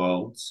like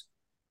Worlds.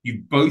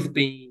 You've both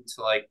been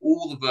to like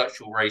all the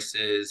virtual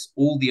races,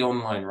 all the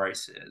online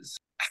races.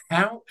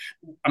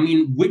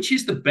 Which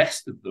is the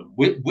best of them?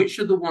 Which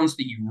are the ones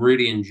that you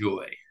really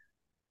enjoy?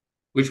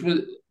 Which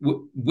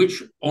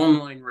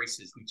online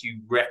races would you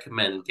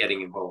recommend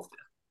getting involved in?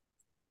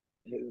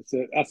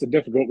 That's a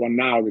difficult one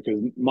now,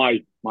 because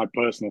my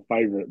personal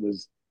favorite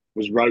was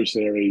Row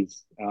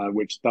Series,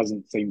 which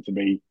doesn't seem to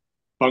be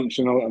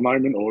functional at the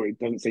moment, or it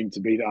doesn't seem to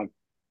be that.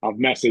 I've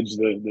messaged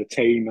the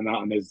team and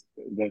that, and there's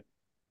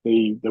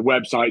the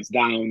website's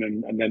down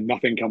and then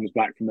nothing comes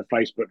back from the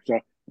Facebook. So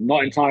I'm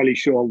not entirely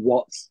sure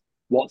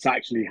what's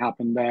actually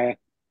happened there.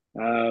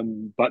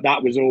 But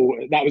that was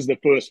the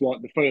first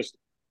one, the first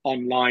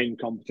online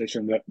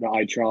competition that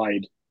I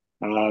tried.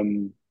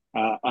 And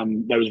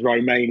there was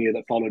Romania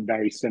that followed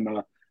very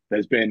similar.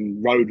 There's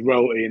been road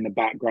royalty in the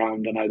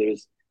background. I know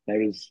there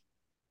was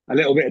a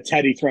little bit of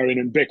teddy throwing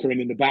and bickering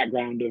in the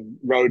background of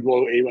road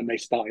royalty when they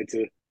started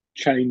to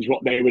change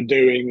what they were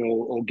doing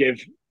or give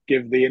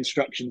the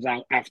instructions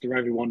out after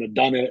everyone had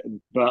done it.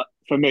 But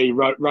for me,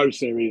 Road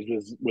Series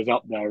was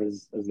up there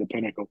as the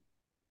pinnacle.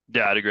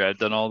 Yeah, I'd agree. I've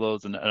done all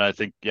those, and I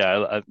think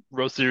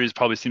Road Series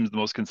probably seems the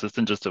most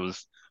consistent. Just it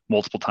was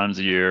multiple times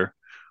a year.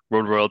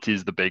 Road Royalty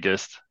is the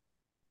biggest.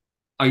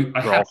 I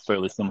They're all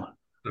fairly similar.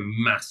 The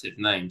massive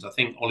names. I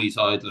think Ollie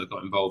Seidler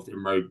got involved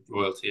in Road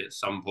Royalty at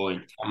some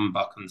point. Tom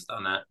Buchan's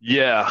done it.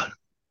 Yeah,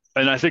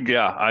 and I think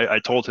I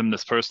told him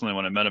this personally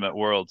when I met him at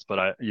Worlds,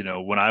 but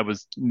when I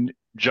was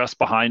just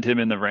behind him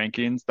in the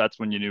rankings, that's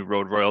when you knew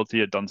Road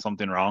Royalty had done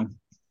something wrong.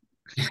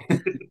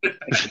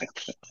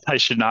 I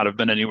should not have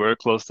been anywhere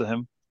close to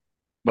him,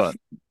 but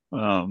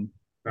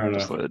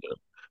just what I did.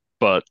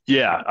 But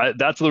yeah,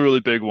 that's a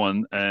really big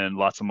one and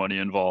lots of money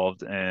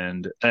involved.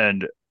 And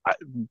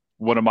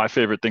one of my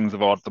favorite things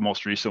about the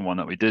most recent one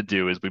that we did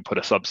do is we put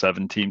a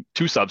Sub7 team,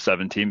 2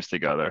 Sub7 teams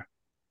together,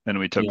 and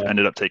we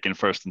ended up taking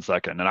first and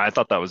second. And I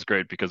thought that was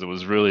great because it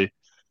was really,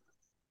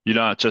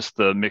 not just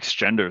the mixed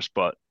genders,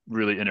 but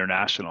really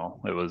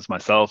international. It was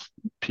myself,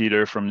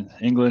 Peter from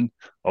England,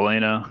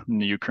 Elena from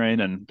the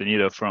Ukraine, and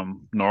Benita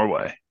from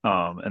Norway.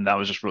 And that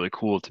was just really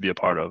cool to be a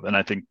part of. And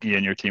I think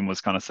Ian, your team was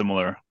kind of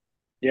similar.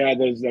 Yeah,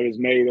 there was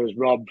me, there was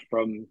Rob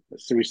from,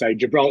 so we say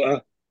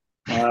Gibraltar,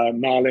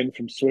 Marlin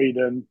from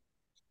Sweden,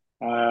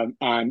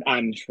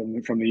 and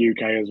from the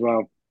UK as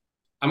well.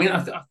 I mean,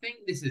 I think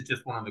this is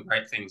just one of the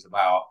great things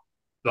about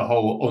the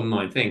whole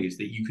online thing is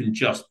that you can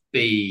just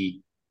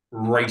be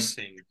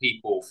racing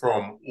people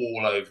from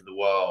all over the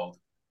world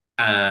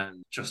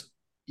and just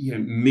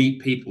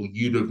meet people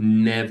you'd have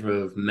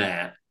never have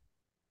met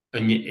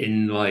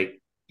in like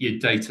your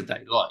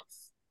day-to-day life.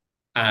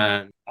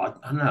 And I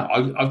don't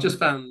know, I've just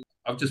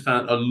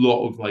found a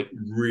lot of like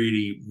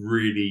really,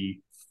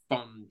 really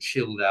fun,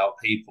 chilled out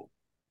people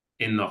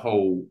in the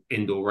whole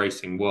indoor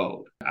racing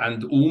world.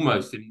 And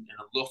almost in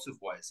a lot of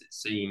ways, it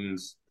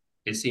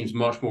seems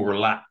much more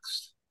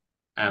relaxed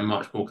and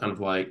much more kind of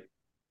like,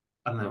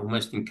 I don't know,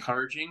 almost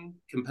encouraging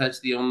compared to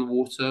the on the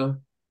water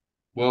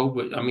world.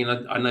 But I mean,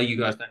 I know you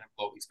guys don't have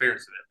a lot of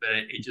experience with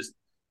it, but it just,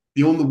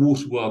 the on the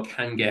water world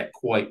can get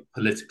quite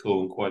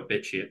political and quite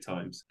bitchy at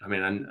times. I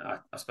mean, and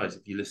I suppose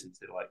if you listen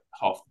to like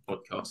half the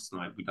podcasts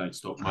tonight, we don't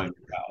stop moaning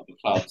about other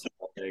clubs.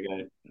 There you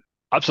go.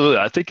 Absolutely.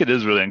 I think it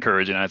is really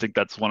encouraging. I think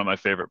that's one of my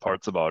favorite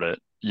parts about it.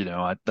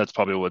 That's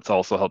probably what's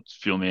also helped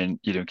fuel me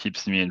and,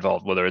 keeps me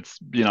involved, whether it's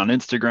being on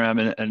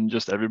Instagram and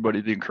just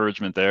everybody, the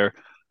encouragement there.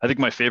 I think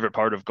my favorite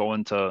part of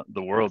going to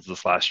the Worlds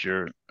this last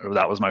year, or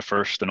that was my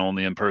first and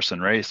only in-person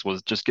race,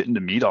 was just getting to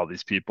meet all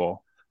these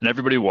people. And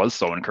everybody was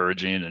so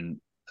encouraging and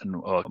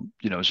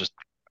it's just,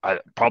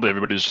 probably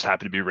everybody was just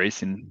happy to be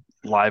racing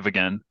live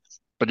again.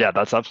 But yeah,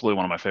 that's absolutely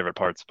one of my favorite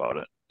parts about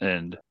it.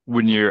 And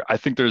I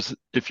think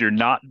if you're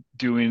not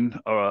doing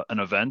an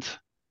event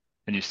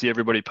and you see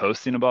everybody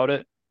posting about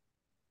it,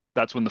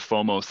 that's when the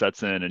FOMO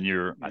sets in and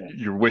you're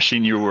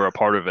wishing you were a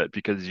part of it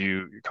because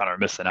you kind of are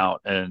missing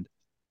out. And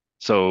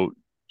so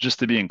just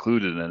to be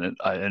included in it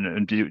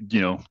and be,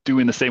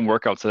 doing the same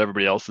workouts that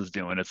everybody else is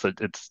doing, it's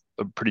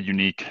a pretty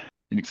unique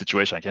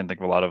situation. I can't think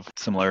of a lot of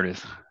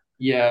similarities.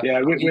 Yeah.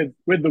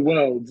 With the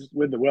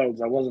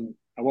worlds, I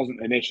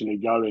wasn't initially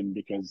going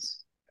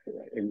because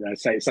I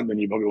say it's something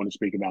you probably want to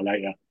speak about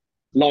later.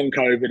 Long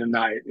COVID and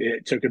that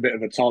it took a bit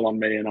of a toll on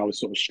me, and I was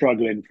sort of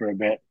struggling for a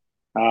bit.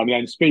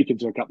 Then speaking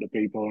to a couple of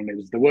people, and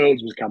the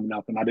Worlds was coming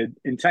up, and I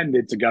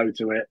intended to go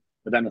to it,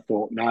 but then I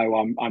thought,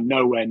 no, I'm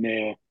nowhere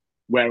near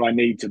where I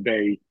need to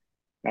be.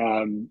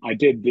 I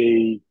did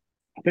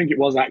I think it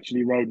was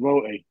actually Road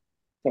Royalty,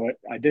 so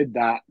I did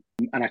that,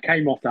 and I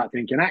came off that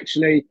thinking,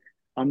 actually,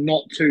 I'm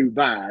not too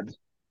bad.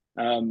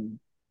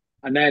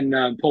 And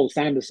then Paul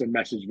Sanderson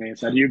messaged me and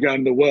said, "Are you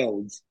going to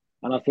Worlds?"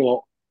 And I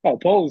thought, oh,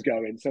 Paul's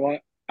going, so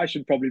I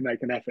should probably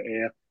make an effort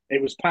here.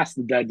 It was past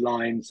the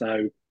deadline,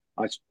 so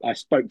I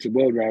spoke to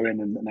World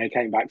Rowing and they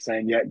came back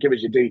saying, yeah, give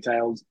us your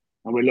details,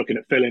 and we're looking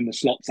at filling the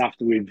slots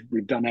after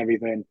we've done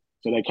everything.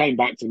 So they came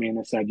back to me and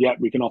they said, yeah,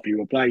 we can offer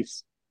you a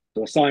place.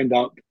 So I signed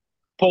up.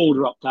 Paul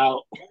dropped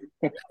out.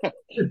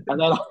 And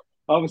then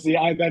obviously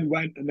I then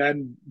went, and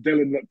then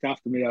Dylan looked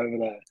after me over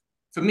there.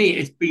 For me,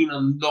 it's been a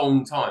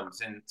long time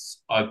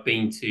since I've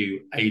been to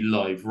a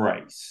live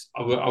race.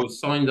 I was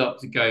signed up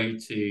to go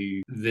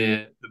to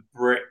the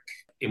Brick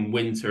in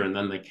winter, and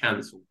then they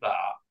cancelled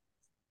that.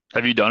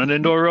 Have you done an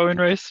indoor rowing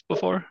race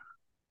before?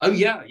 Oh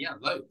yeah,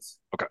 loads.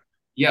 Okay.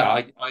 Yeah,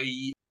 I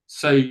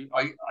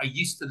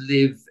used to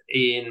live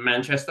in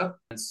Manchester,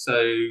 and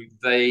so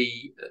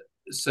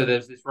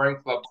there's this rowing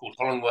club called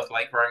Hollingworth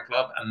Lake Rowing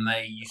Club, and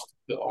they used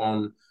to put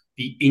on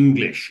the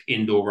English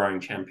Indoor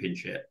Rowing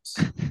Championships.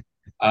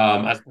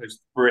 as opposed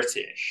to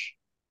British,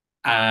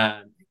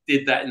 and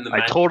did that in the.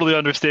 I totally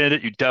understand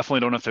it. You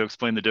definitely don't have to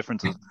explain the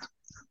differences.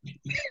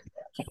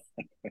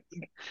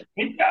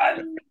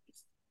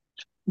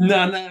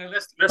 No,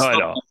 let's I not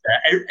know. do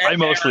that. I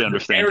mostly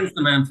understand. Aaron's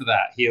the man for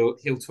that. He'll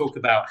talk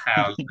about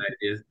how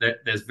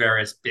there's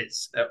various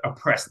bits,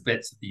 oppressed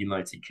bits of the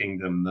United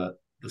Kingdom that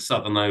the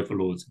Southern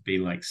overlords have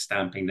been like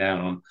stamping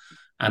down on,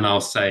 and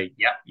I'll say,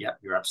 yep,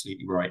 you're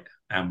absolutely right,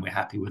 and we're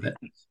happy with it.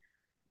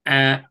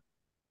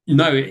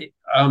 No,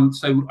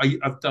 so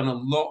I've done a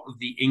lot of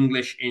the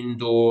English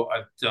indoor.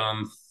 I've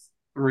done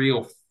 3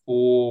 or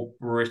 4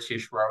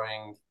 British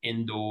rowing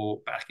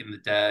indoor back in the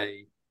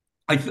day.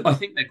 I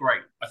think they're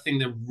great. I think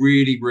they're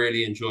really,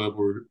 really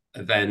enjoyable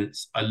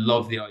events. I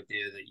love the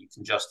idea that you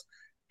can just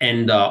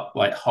end up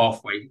like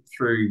halfway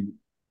through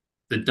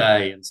the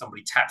day and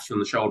somebody taps you on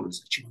the shoulder and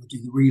says, "Do you want to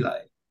do the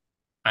relay?"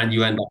 And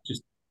you end up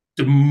just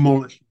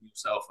demolishing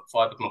yourself at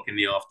 5 o'clock in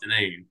the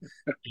afternoon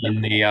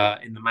in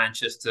the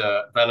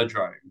Manchester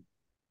Velodrome,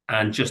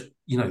 and just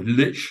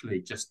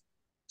literally just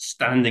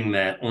standing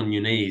there on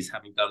your knees,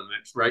 having done a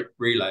mixed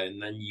relay,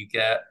 and then you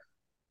get.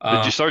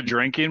 Did you start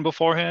drinking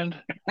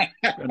beforehand,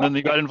 and then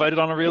you got invited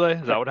on a relay?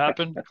 Is that what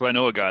happened? Because I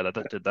know a guy that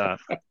did that.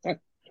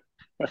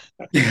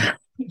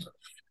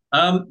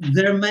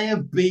 There may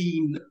have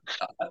been.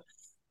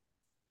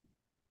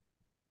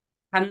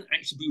 Hadn't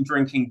actually been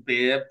drinking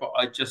beer, but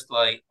I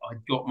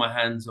got my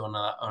hands on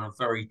a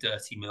very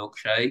dirty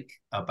milkshake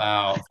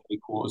about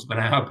 3/4 of an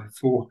hour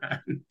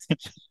beforehand,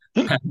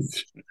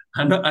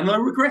 and I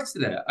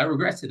regretted it.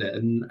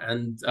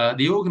 And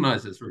the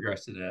organisers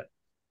regretted it.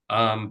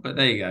 But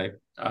there you go.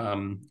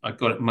 I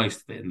got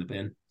most of it in the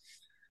bin.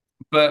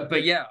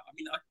 But yeah,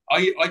 I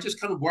mean, I just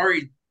kind of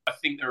worried. I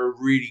think they're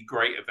a really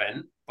great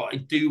event, but I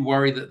do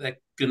worry that they're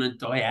gonna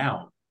die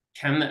out.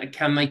 Can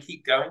they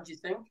keep going, do you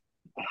think?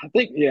 I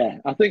think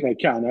they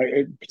can.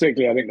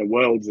 Particularly, I think the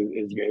Worlds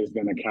is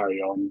going to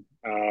carry on.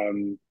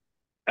 And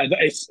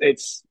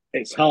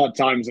it's hard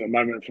times at the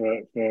moment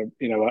for a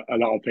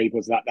lot of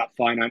people. So that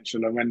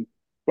financial, and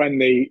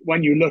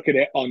when you look at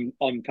it on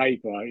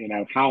paper,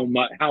 how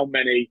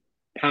many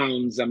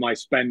pounds am I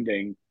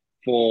spending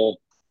for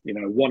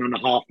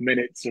 1.5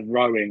 minutes of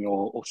rowing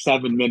or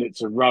 7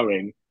 minutes of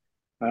rowing?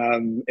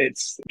 Can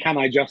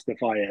I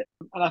justify it?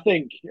 And I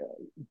think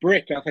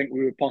I think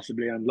we were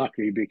possibly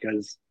unlucky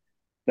because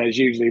there's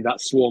usually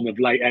that swarm of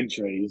late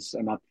entries,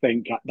 and I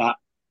think at that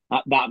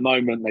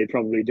moment they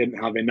probably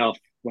didn't have enough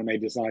when they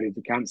decided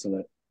to cancel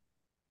it.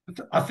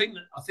 I think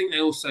they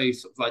also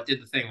sort of like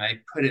did the thing. They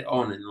put it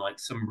on in like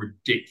some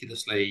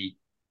ridiculously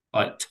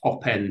like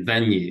top end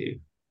venue,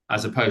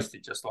 as opposed to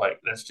just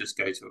like, let's just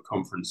go to a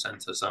conference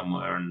center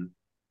somewhere and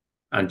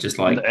just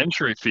like. And the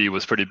entry fee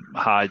was pretty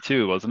high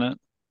too, wasn't it?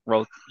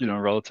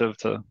 Relative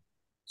to.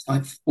 It's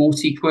like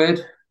 40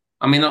 quid.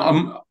 I mean,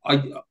 I'm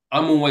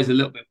always a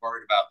little bit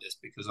worried about this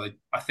because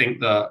I think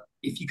that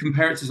if you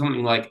compare it to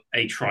something like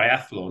a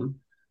triathlon,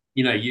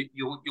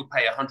 you'll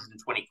pay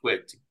 120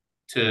 quid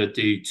to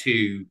do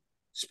 2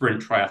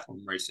 sprint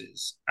triathlon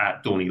races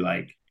at Dorney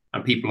Lake,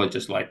 and people are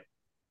just like,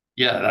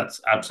 yeah, that's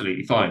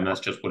absolutely fine.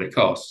 That's just what it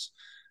costs.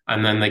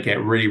 And then they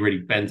get really, really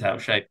bent out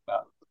of shape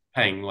about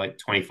paying like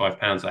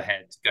 £25 a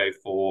head to go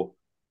for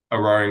a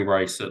rowing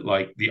race at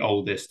like the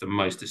oldest and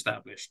most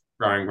established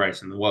rowing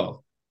race in the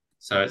world.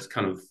 So it's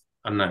kind of,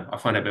 I don't know, I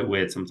find it a bit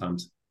weird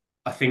sometimes.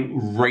 I think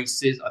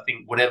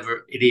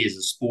whatever it is,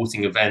 a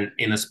sporting event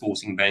in a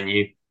sporting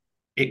venue,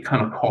 it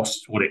kind of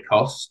costs what it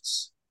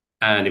costs.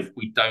 And if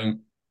we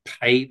don't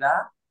pay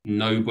that,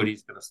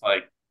 nobody's going to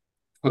like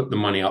put the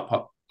money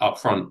up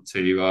front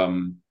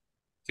to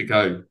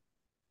go.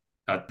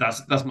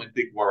 That's my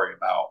big worry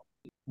about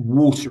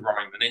water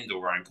rowing than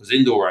indoor rowing, because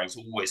indoor rowing's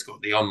always got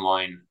the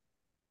online,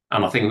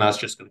 and I think that's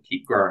just going to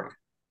keep growing.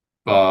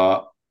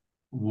 But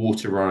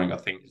water rowing, I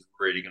think, is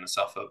really going to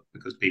suffer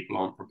because people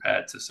aren't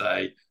prepared to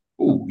say,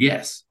 "Oh,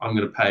 yes, I'm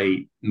going to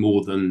pay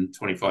more than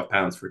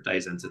 £25 for a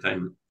day's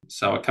entertainment."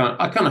 So I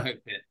kind of hope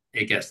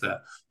it gets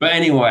there. But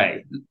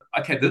anyway,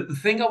 okay, the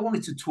thing I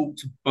wanted to talk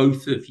to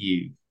both of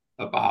you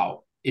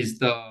about is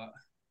that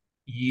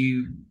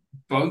you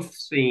both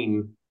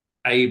seem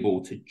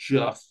able to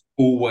just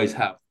always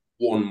have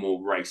one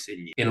more race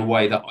in you in a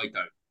way that I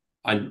don't.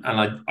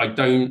 I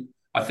don't.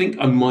 I think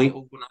I might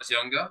have when I was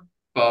younger,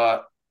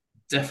 but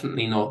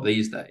definitely not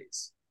these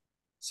days.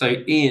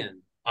 So,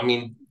 Ian, I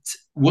mean,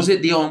 was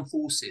it the Armed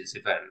Forces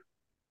event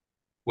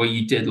where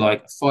you did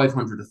like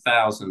 500,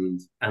 1,000,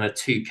 and a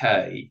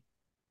 2K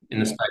in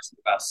the space of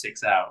about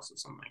 6 hours or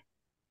something?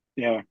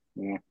 Yeah.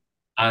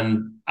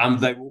 And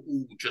they were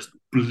all just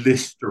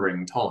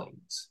blistering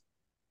times.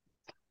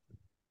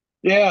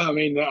 Yeah, I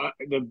mean,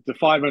 the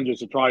 500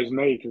 surprised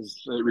me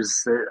because it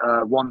was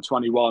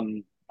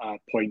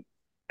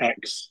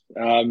 121.x,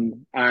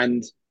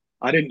 and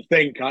I didn't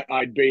think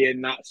I'd be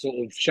in that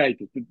sort of shape,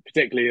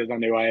 particularly as I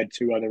knew I had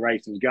 2 other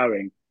races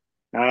going.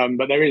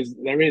 But there is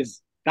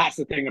that's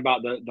the thing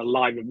about the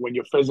live, when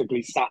you're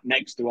physically sat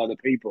next to other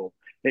people,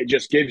 it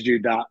just gives you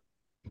that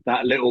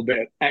little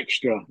bit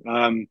extra.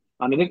 And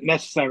I didn't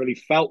necessarily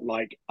felt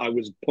like I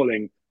was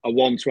pulling a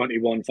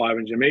 121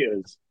 500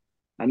 meters.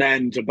 And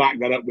then to back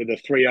that up with a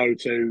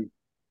 302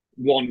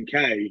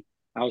 1K,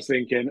 I was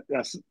thinking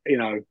that's,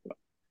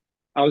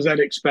 I was then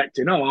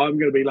expecting, I'm going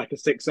to be like a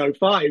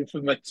 605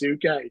 for my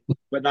 2K,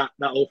 but that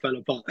all fell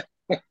apart.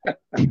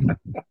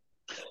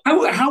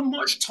 How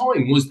much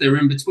time was there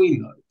in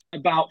between though?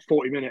 About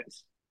 40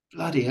 minutes.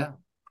 Bloody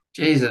hell.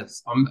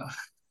 Jesus. I'm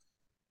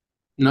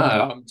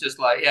just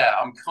like,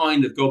 I'm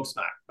kind of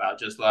gobsmacked about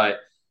just like,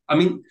 I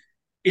mean,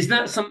 is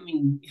that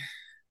something,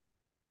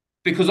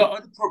 because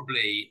I'd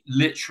probably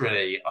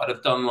literally, I'd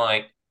have done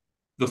like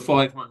the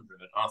 500.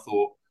 I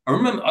thought, I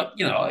remember,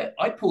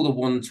 I pulled a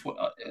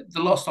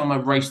the last time I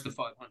raced the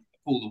 500, I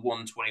pulled a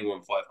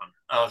 121 500.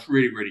 I was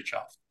really, really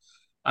chuffed.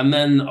 And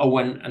then I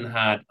went and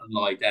had a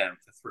lie down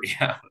for 3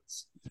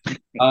 hours.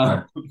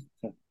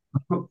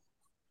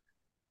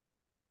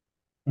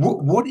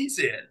 What is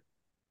it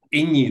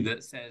in you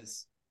that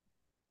says,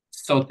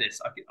 sod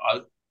this,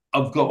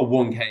 I've got a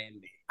 1K in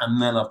me,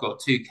 and then I've got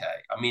 2K?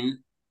 I mean,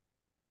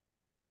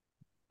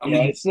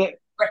 recognize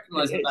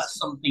that that's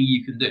something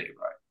you can do,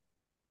 right?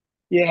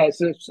 Yeah,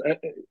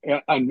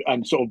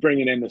 and sort of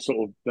bringing in the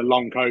sort of the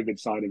long COVID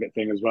side of it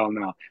thing as well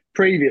now.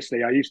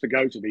 Previously, I used to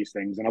go to these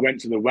things, and I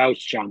went to the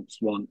Welsh Champs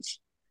once,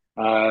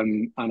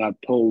 and I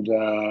pulled,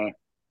 I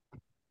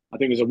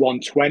think it was a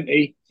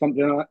 120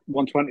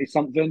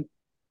 something.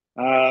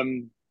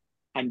 And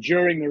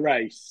during the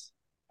race,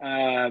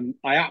 I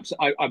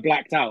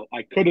blacked out.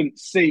 I couldn't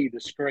see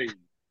the screen.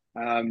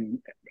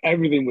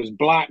 Everything was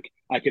black.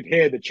 I could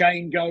hear the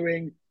chain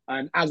going,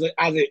 and as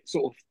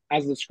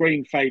the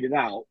screen faded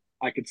out,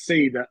 I could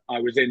see that I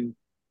was in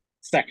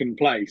second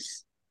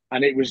place,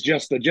 and it was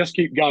just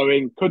keep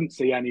going. Couldn't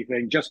see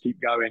anything. Just keep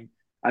going.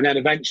 And then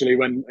eventually,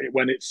 when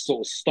it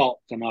sort of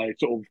stopped and I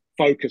sort of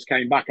focus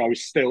came back, I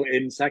was still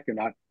in second.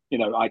 I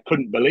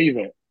couldn't believe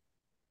it.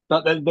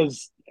 But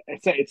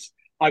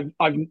I've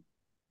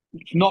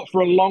not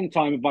for a long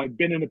time have I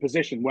been in a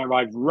position where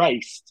I've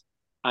raced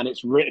and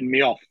it's written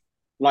me off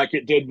like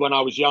it did when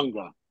I was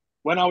younger.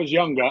 When I was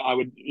younger, I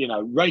would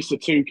race a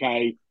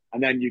 2K.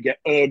 And then you get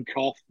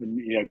cough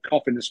and,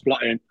 coughing and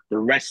spluttering the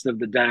rest of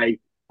the day.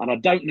 And I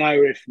don't know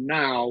if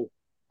now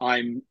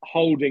I'm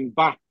holding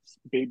back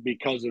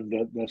because of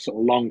the sort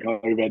of long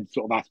COVID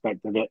sort of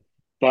aspect of it.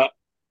 But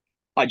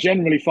I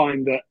generally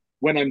find that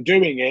when I'm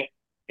doing it,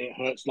 it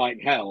hurts like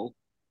hell.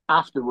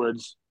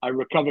 Afterwards, I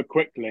recover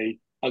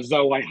quickly as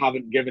though I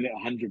haven't given it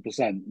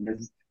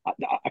 100%.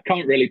 I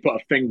can't really put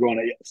a finger on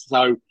it.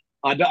 So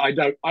I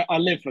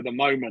live for the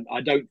moment.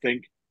 I don't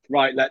think,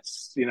 right,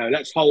 let's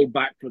hold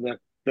back for the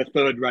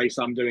third race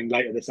I'm doing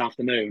later this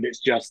afternoon.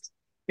 It's just,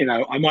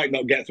 I might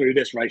not get through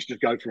this race,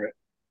 just go for it.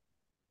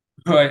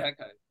 Right,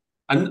 okay.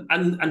 And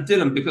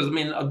Dylan, because I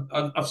mean,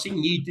 I've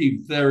seen you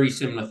do very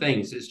similar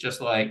things. It's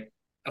just like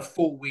a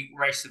 4-week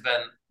race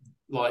event,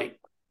 like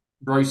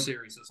Rose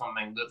Series or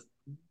something that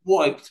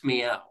wiped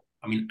me out.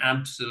 I mean,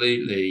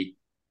 absolutely.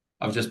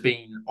 I've just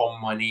been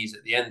on my knees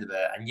at the end of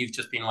it, and you've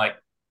just been like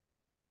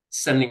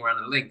sending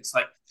around the links,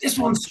 like, this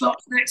one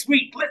starts next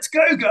week. Let's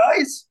go,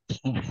 guys.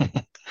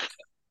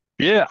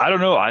 Yeah, I don't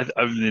know. I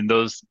mean,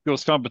 those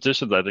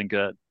competitions, I think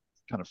that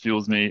kind of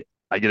fuels me.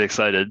 I get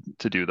excited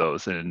to do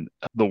those, and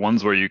the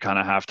ones where you kind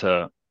of have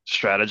to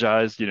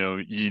strategize.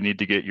 You need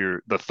to get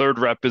the third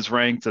rep is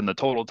ranked and the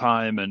total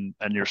time and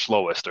your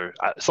slowest or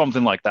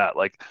something like that.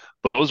 Like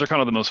those are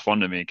kind of the most fun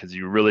to me because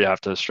you really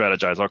have to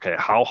strategize. Okay,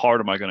 how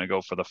hard am I going to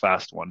go for the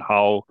fast one?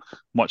 How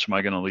much am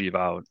I going to leave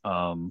out?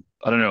 I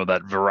don't know,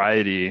 that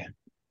variety.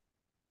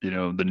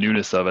 The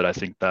newness of it. I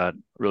think that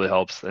really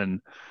helps.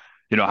 And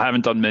I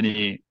haven't done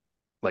many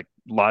like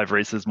live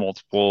races,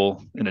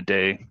 multiple in a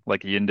day,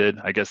 like Ian did,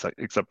 I guess,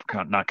 except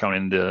not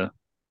counting the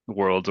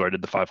Worlds where I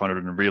did the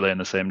 500 and relay in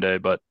the same day.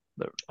 But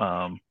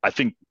I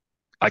think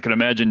I can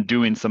imagine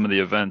doing some of the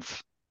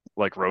events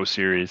like Row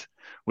Series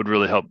would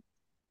really help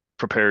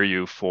prepare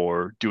you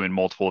for doing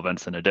multiple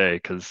events in a day,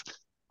 because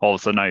all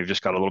of a sudden now you've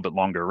just got a little bit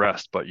longer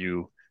rest, but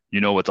you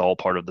know it's all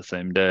part of the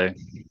same day.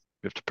 You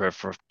have to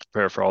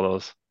prepare for all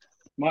those.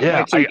 My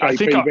 2K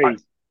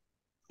PB.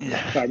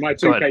 Yeah. Sorry, my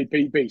 2K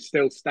PB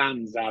still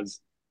stands as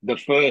the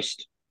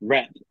first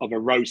rep of a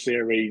Row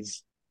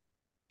Series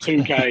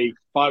 2K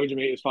 500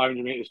 meters,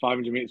 500 meters,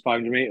 500 meters,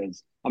 500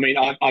 meters. I mean,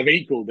 I've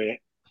equaled it,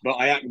 but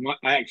I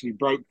actually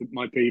broke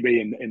my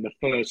PB in the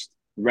first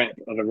rep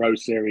of a Row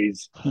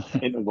Series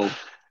interval.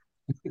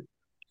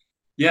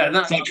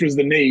 Yeah, such was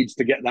the need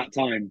to get that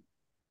time.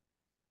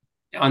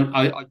 And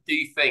I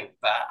do think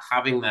that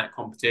having that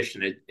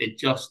competition, it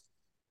just,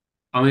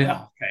 I mean,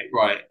 okay,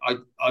 right.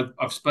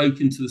 I've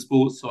spoken to the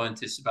sports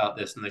scientists about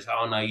this, and they say,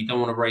 oh no, you don't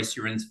want to race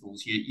your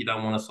intervals. You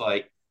don't want to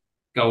like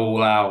go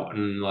all out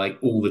and like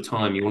all the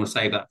time. You want to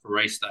save that for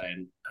race day.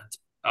 And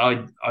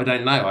I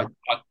don't know.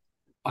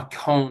 I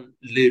can't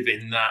live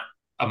in that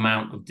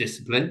amount of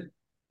discipline.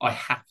 I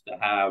have to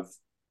have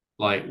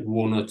like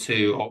 1 or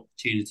 2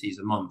 opportunities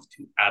a month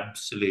to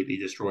absolutely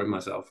destroy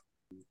myself.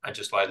 I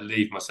just like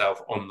leave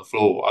myself on the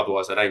floor.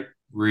 Otherwise, I don't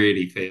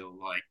really feel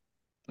like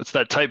it's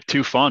that type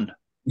 2 fun.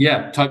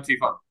 Yeah, type 2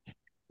 fun.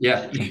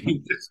 Yeah,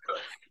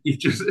 you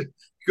just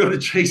got got to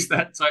chase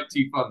that type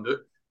 2 fun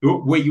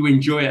where you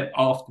enjoy it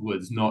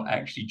afterwards, not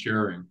actually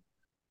during.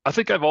 I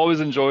think I've always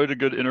enjoyed a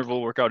good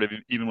interval workout,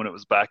 even when it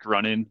was back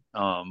running.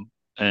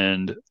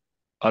 And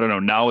I don't know,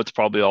 now it's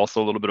probably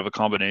also a little bit of a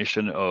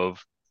combination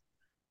of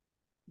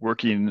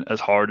working as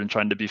hard and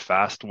trying to be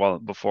fast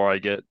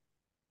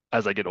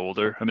as I get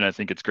older. I mean, I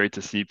think it's great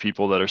to see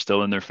people that are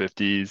still in their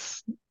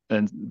 50s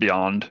and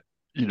beyond,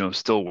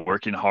 still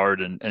working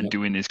hard and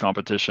doing these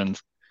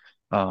competitions.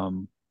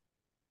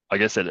 I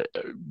guess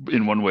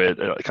in one way, it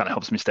kind of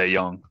helps me stay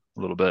young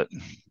a little bit.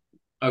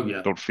 Oh,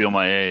 yeah. Don't feel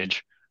my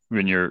age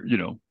when you're,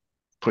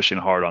 pushing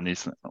hard on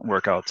these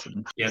workouts.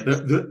 Yeah,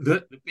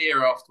 the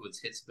beer afterwards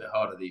hits a bit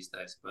harder these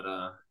days, but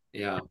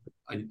yeah,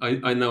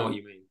 I know what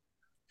you mean.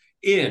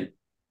 Ian,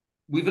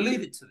 we've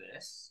alluded to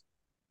this,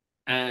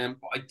 but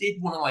I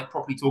did want to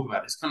properly talk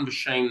about it. It's kind of a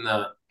shame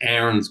that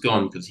Aaron's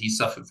gone because he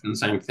suffered from the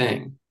same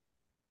thing.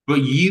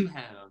 But you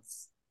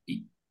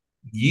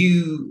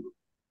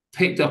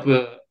picked up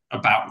a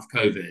bout of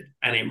COVID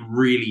and it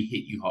really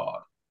hit you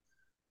hard.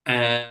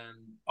 And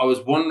I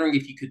was wondering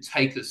if you could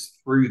take us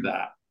through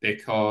that,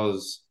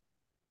 because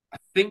I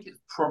think it's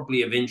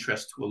probably of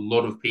interest to a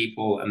lot of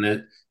people.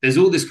 And there's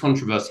all this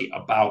controversy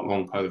about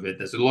long COVID.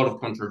 There's a lot of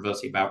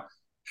controversy about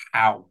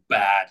how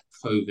bad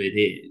COVID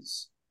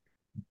is.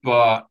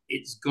 But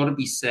it's got to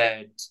be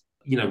said,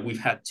 we've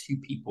had 2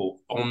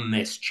 people on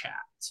this chat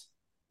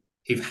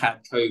who've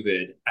had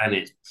COVID and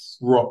it's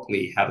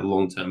properly had a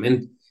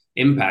long-term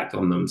impact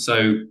on them.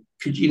 So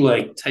could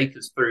you take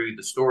us through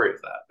the story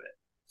of that a bit?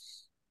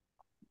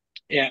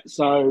 Yeah,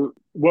 so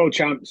World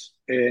Champs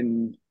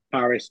in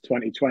Paris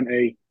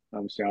 2020.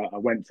 Obviously, I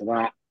went to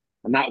that,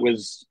 and that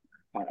was,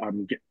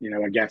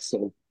 I guess,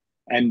 sort of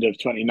end of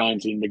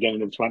 2019,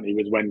 beginning of 20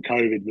 was when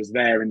COVID was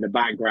there in the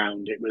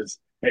background. It was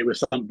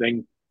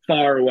something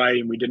far away,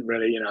 and we didn't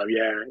really,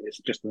 it's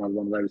just another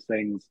one of those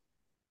things.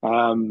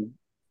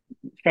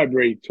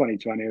 February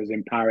 2020, I was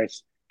in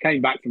Paris.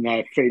 Came back from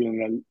there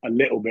feeling a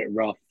little bit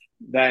rough.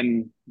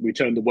 Then we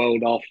turned the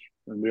world off,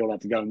 and we all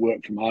had to go and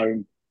work from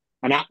home.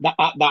 And at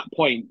that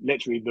point,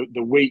 literally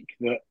the week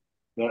that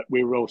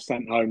we were all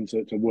sent home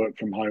to work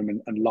from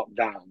home and locked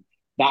down,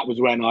 that was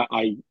when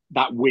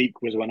that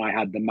week was when I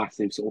had the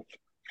massive sort of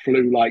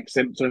flu-like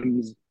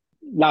symptoms.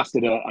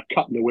 Lasted a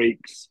couple of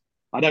weeks.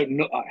 I don't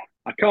know.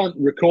 I can't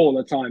recall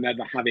a time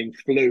ever having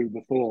flu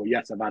before.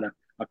 Yes, I've had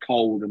a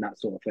cold and that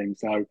sort of thing.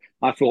 So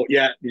I thought,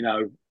 yeah,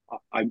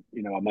 I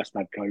must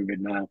have COVID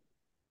now.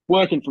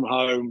 Working from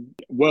home,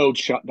 world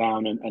shut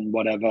down and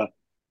whatever.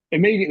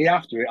 Immediately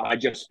after it, I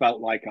just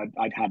felt like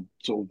I'd had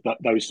sort of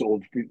those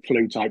sort of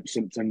flu type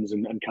symptoms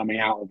and coming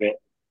out of it.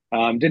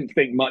 Didn't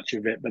think much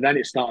of it, but then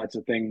it started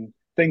to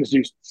things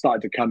just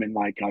started to come in.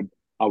 Like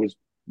I was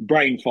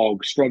brain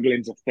fog,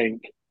 struggling to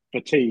think,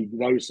 fatigue,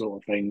 those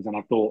sort of things. And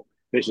I thought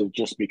this is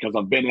just because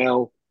I've been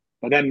ill.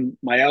 But then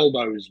my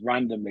elbows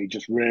randomly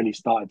just really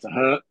started to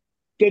hurt.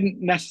 Didn't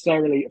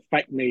necessarily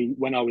affect me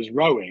when I was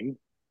rowing,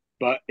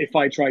 but if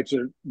I tried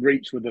to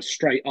reach with a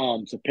straight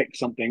arm to pick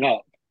something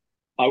up,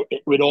 my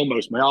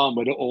arm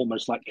would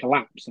almost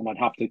collapse, and I'd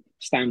have to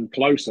stand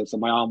closer so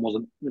my arm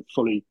wasn't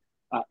fully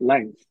at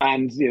length.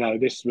 And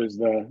this was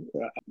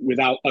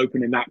without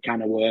opening that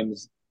can of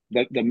worms,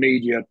 the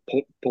media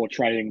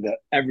portraying that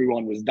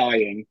everyone was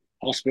dying,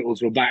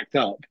 hospitals were backed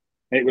up.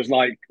 It was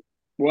like,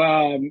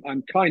 well,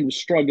 I'm kind of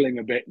struggling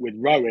a bit with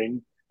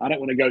rowing. I don't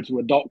want to go to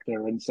a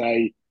doctor and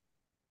say,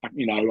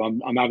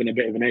 I'm having a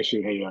bit of an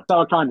issue here. So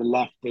I kind of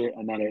left it,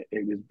 and then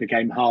it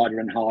became harder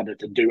and harder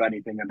to do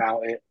anything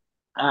about it.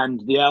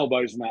 And the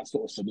elbows and that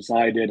sort of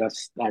subsided.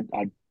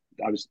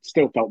 I was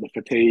still felt the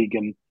fatigue,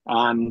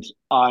 and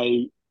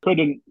I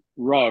couldn't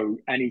row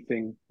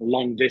anything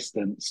long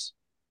distance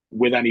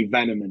with any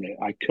venom in it.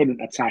 I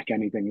couldn't attack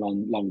anything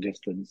long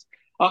distance.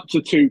 Up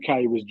to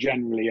 2K was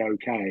generally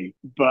okay,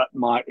 but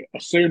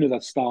as soon as I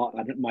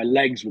started, my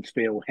legs would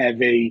feel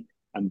heavy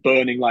and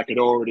burning like I'd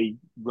already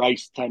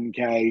raced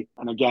 10K.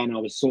 And again, I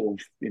was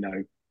sort of,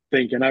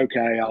 thinking,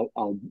 okay,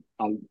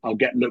 I'll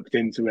get looked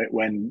into it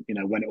when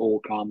it all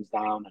calms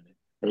down,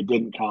 and it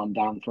didn't calm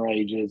down for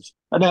ages.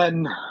 And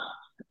then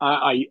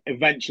I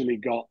eventually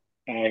got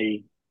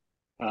a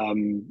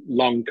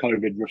long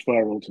COVID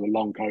referral to a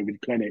long COVID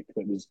clinic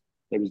that was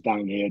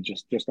down here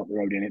just up the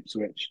road in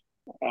Ipswich.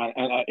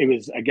 And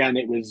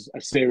it was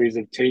a series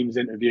of Teams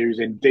interviews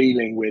in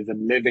dealing with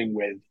and living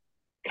with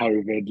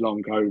COVID,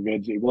 long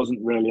COVID. It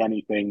wasn't really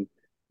anything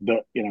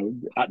that,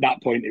 at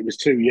that point, it was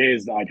 2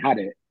 years that I'd had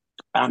it.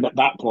 And at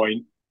that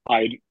point,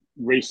 I'd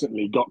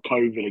recently got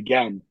COVID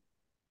again.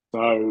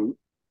 So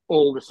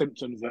all the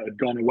symptoms that had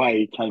gone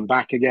away came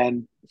back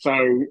again.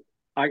 So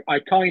I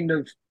kind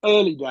of,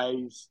 early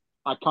days,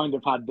 I kind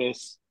of had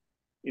this,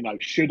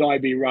 should I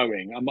be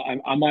rowing?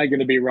 Am I going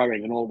to be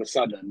rowing? And all of a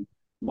sudden,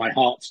 my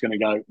heart's going to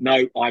go,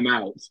 no, I'm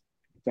out.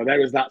 So there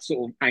was that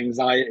sort of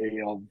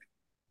anxiety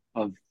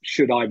of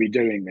should I be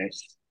doing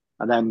this?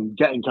 And then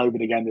getting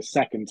COVID again the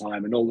second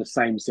time and all the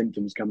same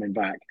symptoms coming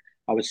back.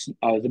 I was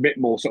a bit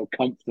more sort of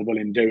comfortable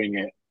in doing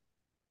it.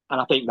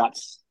 And I think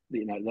that's,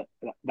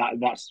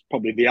 that's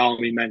probably the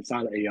army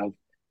mentality of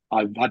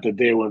I've had to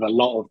deal with a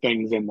lot of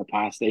things in the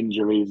past,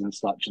 injuries and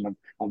such, and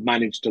I've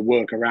managed to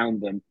work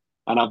around them.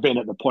 And I've been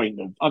at the point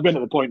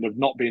of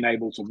not being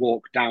able to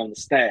walk down the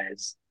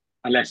stairs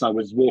unless I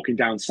was walking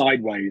down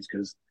sideways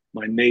because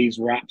my knees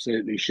were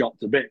absolutely shot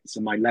to bits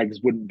and my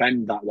legs wouldn't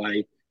bend that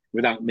way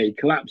without me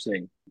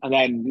collapsing. And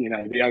then,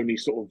 the only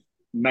sort of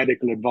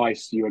medical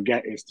advice you would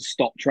get is to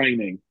stop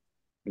training.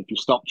 If you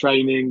stop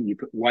training, you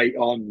put weight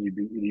on,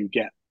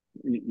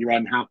 you're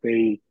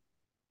unhappy.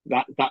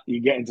 That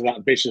you get into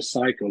that vicious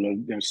cycle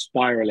of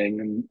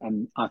spiraling,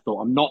 and I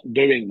thought I'm not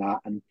doing that.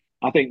 And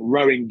I think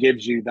rowing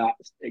gives you that.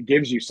 It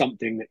gives you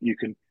something that you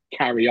can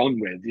carry on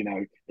with.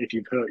 If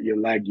you've hurt your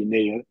leg, your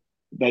knee,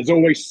 there's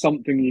always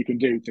something you can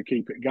do to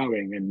keep it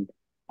going.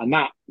 And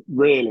that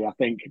really, I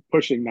think,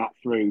 pushing that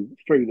through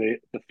the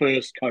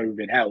first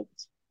COVID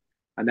helped.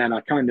 And then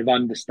I kind of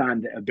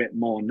understand it a bit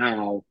more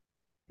now.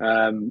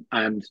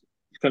 And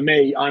for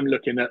me, I'm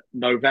looking at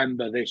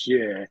November this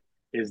year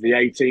is the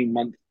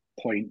 18-month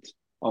point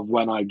of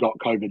when I got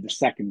COVID the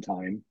second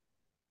time,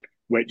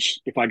 which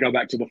if I go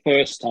back to the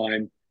first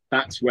time,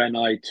 that's when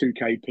I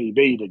 2K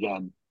PB'd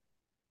again.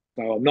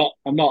 So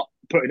I'm not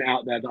putting it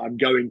out there that I'm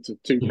going to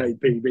 2K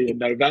PB in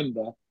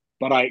November,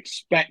 but I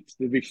expect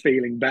to be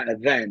feeling better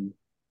then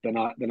than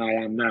I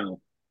am now.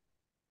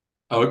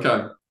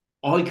 Okay.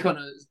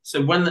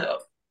 So when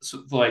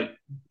sort of like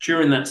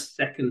during that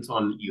second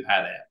time that you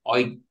had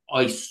it,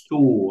 I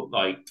saw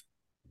like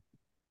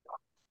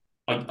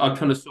I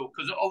kind of saw,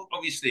 because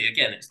obviously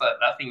again it's like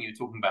that thing you were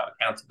talking about,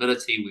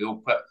 accountability. We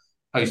all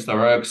post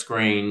our erg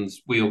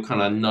screens. We all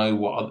kind of know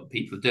what other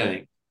people are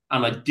doing.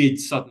 And I did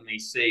suddenly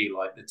see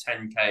like the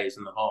 10Ks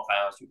and the half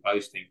hours you're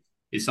posting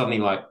is suddenly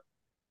like,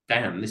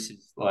 damn, this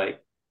is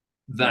like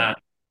that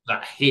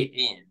hit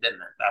in,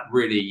 didn't it? That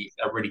really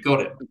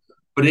got it.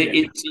 But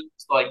it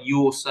seems like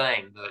you're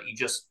saying that you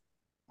just,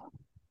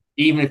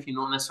 even if you're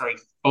not necessarily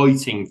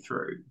fighting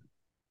through,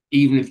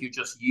 even if you're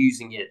just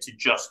using it to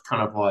just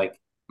kind of like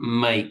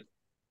make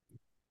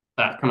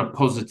that kind of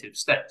positive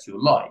step to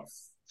your life,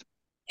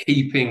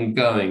 keeping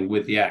going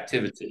with the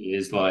activity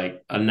is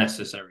like a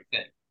necessary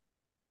thing.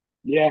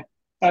 Yeah.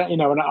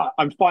 And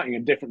I'm fighting a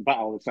different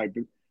battle, so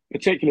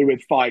particularly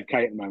with 5K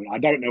at the moment. I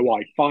don't know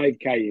why.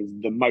 5K is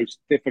the most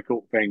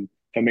difficult thing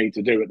for me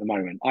to do at the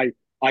moment.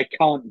 I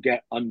can't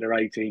get under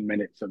 18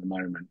 minutes at the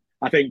moment.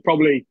 I think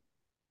probably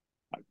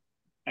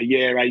a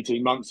year,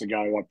 18 months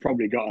ago, I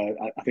probably got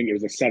I think it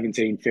was a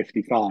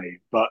 17:55.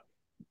 But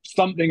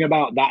something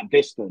about that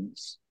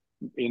distance,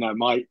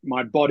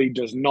 my body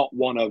does not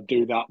want to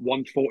do that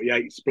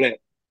 1:48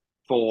 split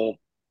for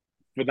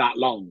that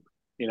long.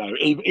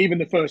 Even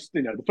the first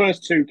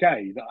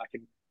 2K that I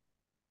can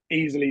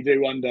easily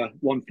do under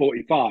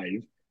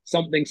 1:45,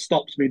 something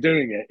stops me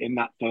doing it in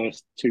that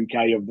first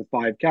 2K of the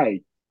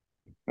 5K.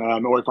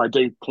 Or if I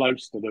do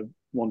close to the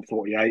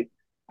 1:48,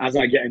 as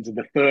I get into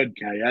the third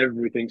K,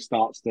 everything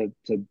starts to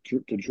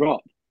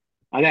drop.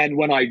 And then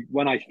when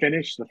I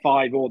finish the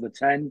 5 or the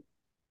 10,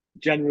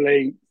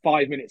 generally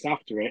 5 minutes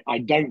after it, I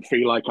don't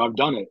feel like I've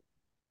done it.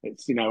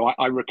 It's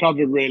I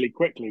recover really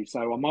quickly.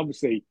 So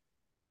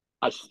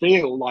I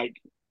feel like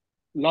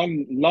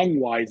lung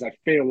wise, I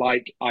feel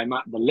like I'm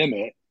at the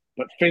limit,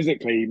 but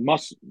physically,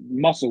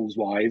 muscles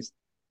wise,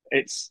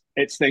 it's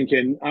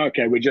thinking,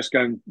 okay, we're just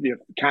going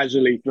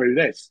casually through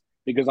this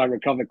because I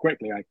recover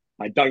quickly.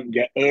 I don't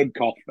get erg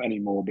cough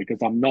anymore because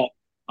I'm not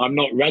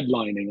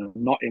redlining.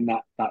 I'm not in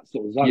that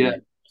sort of zone. Yeah, I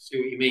see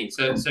what you mean.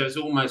 So it's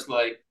almost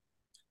like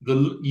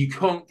you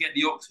can't get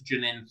the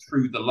oxygen in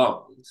through the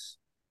lungs,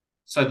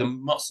 so the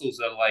muscles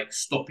are like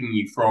stopping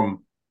you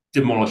from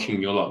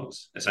demolishing your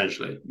lungs,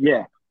 essentially.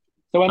 Yeah.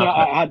 So when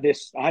I had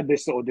this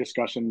sort of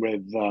discussion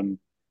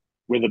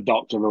with a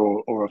doctor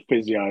or a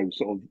physio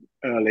sort of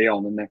early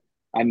on,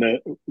 and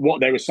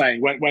what they were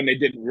saying when they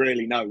didn't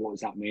really know what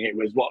was happening, it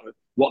was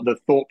what the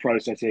thought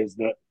process is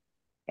that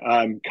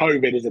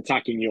COVID is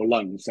attacking your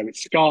lungs, so it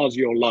scars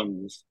your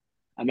lungs,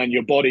 and then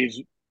your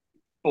body's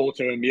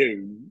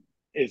autoimmune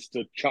is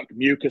to chuck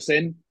mucus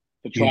in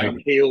to try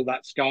and heal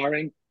that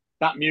scarring.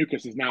 That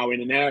mucus is now in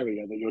an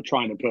area that you're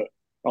trying to put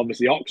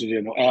obviously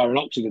oxygen or air and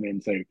oxygen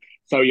into,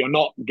 so you're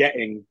not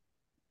getting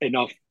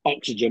enough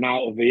oxygen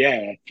out of the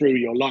air through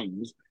your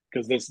lungs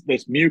because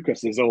this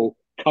mucus is all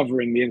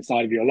covering the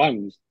inside of your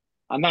lungs.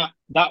 And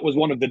that was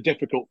one of the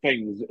difficult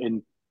things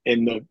in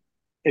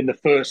the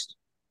first,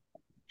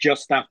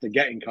 just after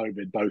getting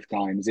COVID both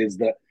times, is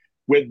that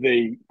with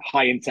the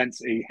high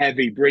intensity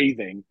heavy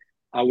breathing,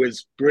 I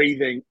was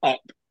breathing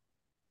up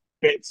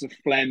bits of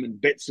phlegm and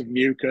bits of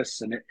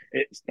mucus, and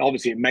it's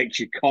obviously it makes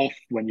you cough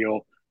when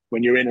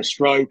you're in a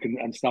stroke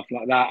and stuff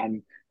like that.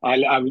 And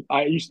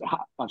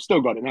I've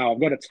still got it now.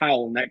 I've got a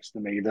towel next to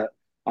me that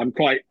I'm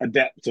quite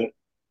adept at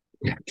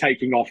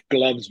taking off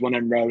gloves when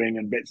I'm rowing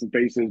and bits and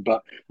pieces,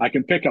 but I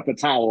can pick up a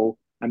towel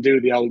and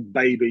do the old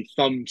baby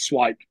thumb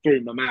swipe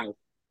through my mouth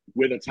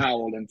with a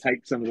towel and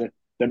take some of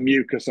the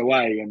mucus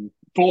away. And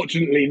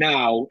fortunately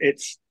now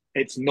it's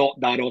not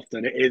that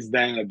often. It is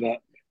there, but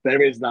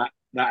there is that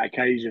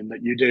occasion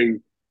that you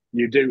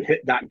do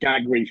hit that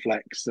gag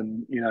reflex,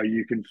 and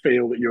you can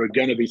feel that you're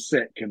going to be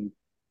sick, and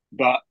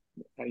but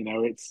you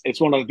know,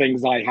 it's one of the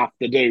things I have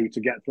to do to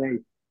get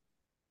through.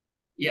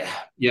 Yeah.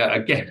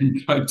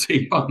 Again, go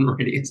deep on,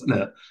 really, isn't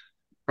it?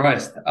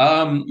 Christ.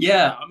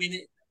 Yeah. I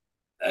mean,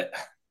 uh,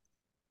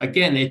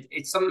 again,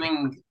 it's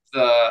something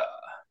that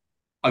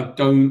I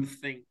don't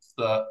think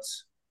that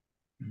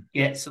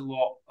gets a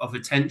lot of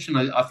attention.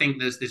 I think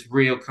there's this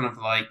real kind of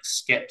like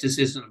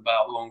skepticism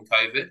about long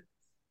COVID.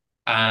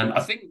 And I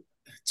think,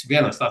 to be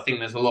honest, I think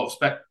there's a lot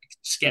of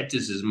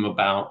skepticism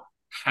about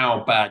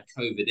how bad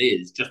COVID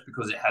is just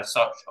because it has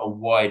such a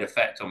wide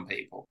effect on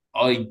people.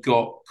 I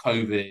got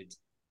COVID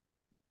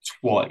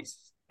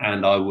twice,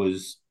 and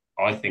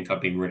I think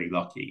I've been really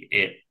lucky.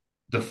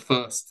 The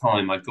first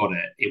time I got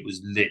it, it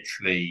was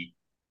literally,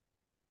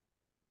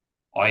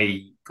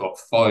 I got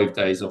 5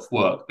 days off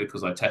work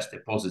because I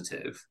tested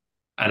positive,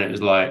 and it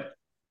was like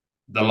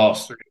the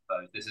last three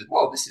of those. This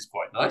is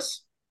quite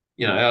nice.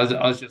 You know,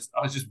 I was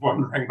just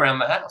wandering around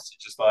the house.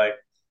 It's just like,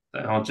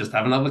 I'll just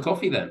have another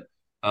coffee then.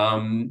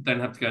 Don't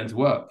have to go into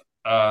work.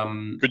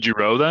 Could you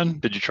row then?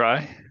 Did you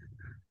try?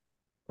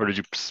 Or did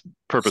you So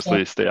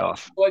purposely stay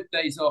off? 5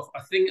 days off.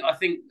 I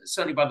think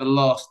certainly by the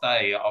last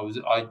day,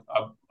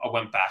 I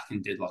went back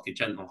and did like a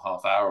gentle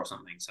half hour or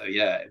something. So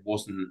yeah, it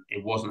wasn't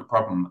a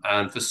problem.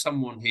 And for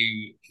someone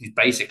who's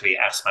basically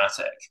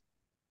asthmatic,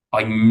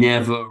 I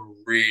never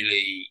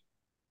really,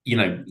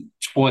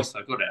 twice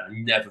I got it, I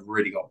never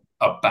really got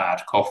a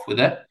bad cough with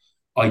it.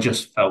 I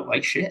just felt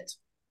like shit.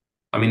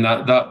 I mean,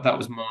 that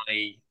was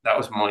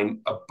my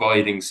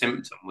abiding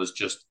symptom, was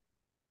just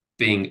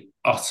being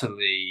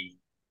utterly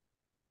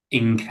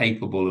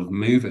incapable of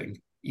moving.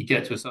 You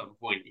get to a certain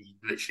point, you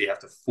literally have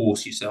to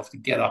force yourself to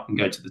get up and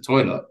go to the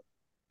toilet.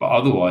 But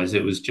otherwise,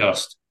 it was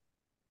just,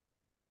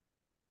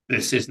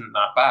 this isn't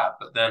that bad.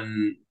 But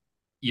then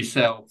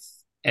yourself,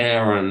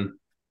 Aaron,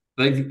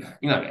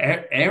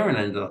 Aaron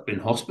ended up in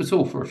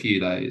hospital for a few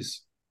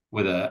days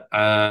with it,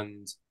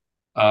 and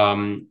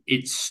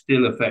it's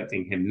still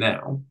affecting him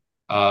now.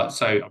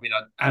 So I mean,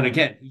 and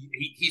again,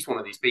 he's one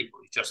of these people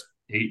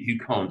who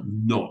can't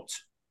not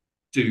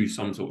do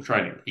some sort of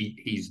training.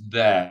 He's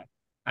there,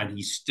 and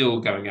he's still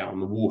going out on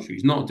the water.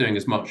 He's not doing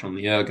as much on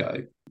the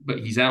ergo, but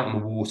he's out on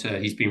the water.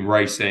 He's been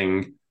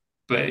racing.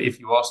 But if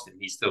you asked him,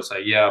 he'd still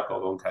say, "Yeah, I've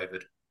got long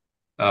COVID.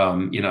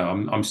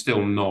 I'm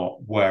still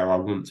not where I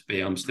want to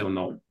be. I'm still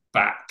not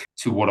back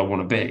to what I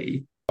want to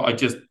be."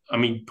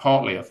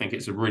 Partly I think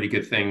it's a really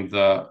good thing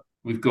that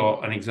we've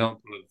got an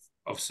example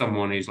of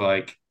someone who's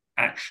like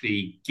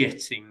actually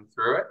getting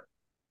through it.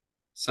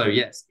 So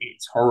yes,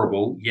 it's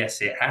horrible.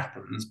 Yes, it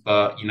happens,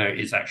 but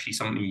it's actually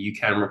something you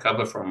can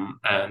recover from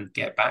and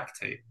get back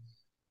to.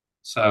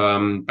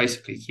 So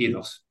basically,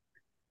 kudos,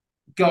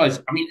 guys.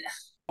 I mean,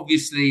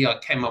 obviously, I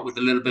came up with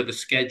a little bit of a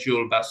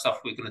schedule about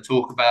stuff we're going to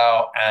talk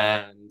about,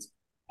 and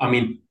I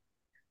mean,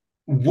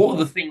 what are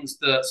the things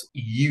that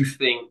you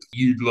think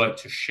you'd like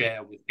to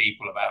share with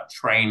people about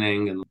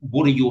training, and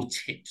what are your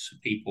tips for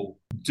people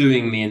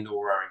doing the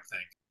indoor rowing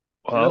thing?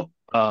 Well,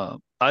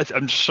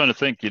 I'm just trying to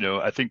think,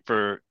 I think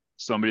for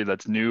somebody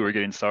that's new or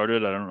getting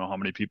started, I don't know how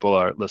many people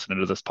are listening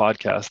to this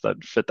podcast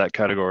that fit that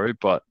category,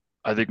 but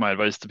I think my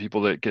advice to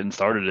people that getting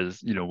started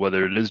is,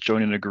 whether it is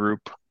joining a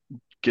group,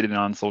 getting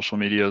on social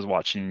medias,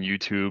 watching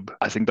YouTube,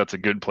 I think that's a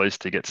good place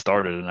to get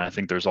started. And I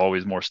think there's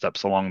always more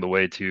steps along the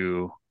way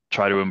to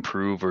try to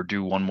improve or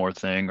do one more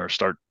thing or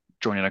start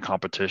joining a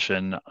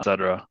competition,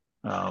 etc.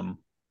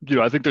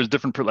 I think there's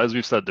different, as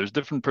we've said, there's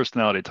different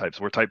personality types.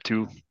 We're type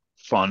 2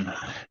 fun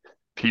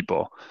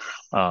people.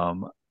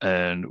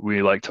 And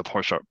we like to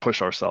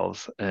push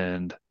ourselves.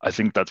 And I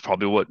think that's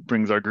probably what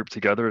brings our group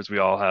together, is we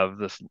all have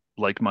this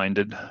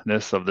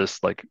like-mindedness of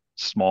this like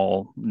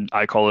small,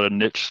 I call it a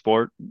niche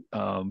sport.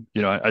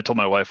 I told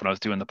my wife when I was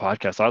doing the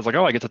podcast, I was like,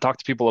 oh, I get to talk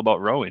to people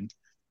about rowing.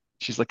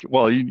 She's like,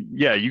 well,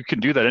 you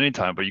can do that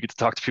anytime, but you get to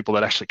talk to people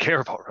that actually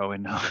care about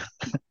rowing now.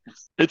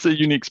 It's a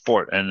unique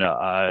sport, and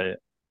I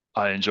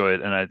enjoy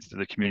it, and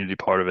the community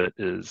part of it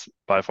is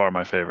by far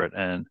my favorite.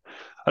 And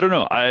I don't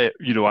know,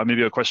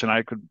 maybe a question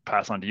I could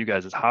pass on to you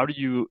guys is, how do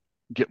you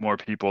get more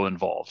people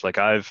involved? Like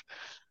I'm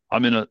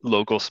in a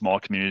local small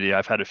community.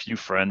 I've had a few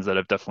friends that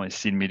have definitely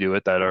seen me do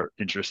it that are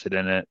interested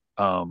in it.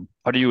 How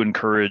do you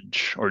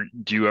encourage, or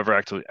do you ever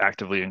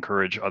actively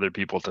encourage other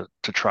people to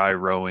try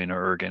rowing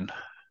or erging?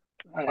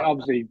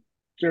 Obviously,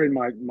 during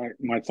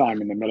my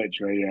time in the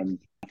military, I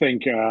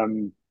think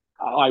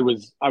I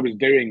was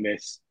doing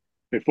this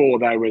before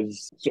there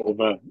was sort of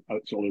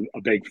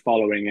a big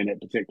following in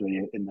it,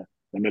 particularly in the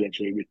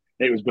military.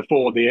 It was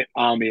before the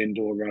Army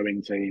indoor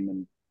rowing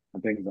team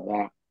and things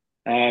like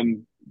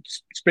that.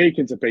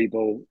 Speaking to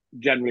people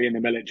generally in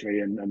the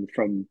military and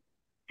from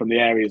the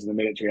areas of the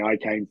military I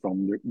came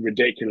from,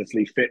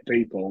 ridiculously fit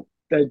people.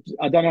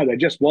 I don't know, there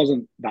just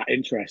wasn't that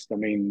interest. I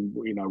mean,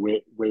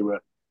 we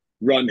were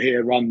run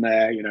here, run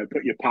there,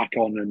 put your pack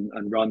on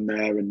and run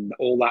there, and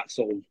all that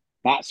sort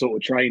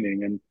of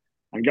training.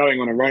 And going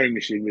on a rowing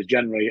machine was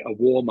generally a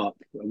warm-up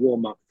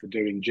for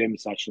doing gym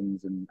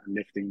sessions and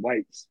lifting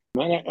weights.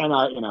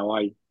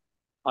 And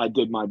I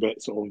did my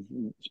bit sort of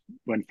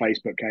when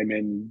Facebook came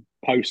in,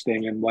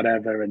 posting and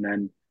whatever, and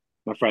then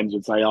my friends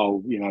would say,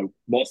 "Oh,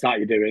 what's that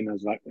you're doing?" I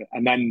was like,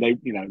 and then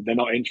they're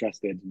not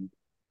interested, and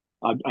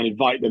I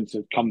invite them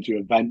to come to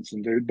events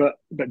and do, but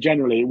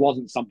generally it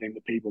wasn't something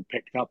that people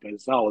picked up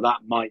as, oh, that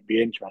might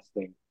be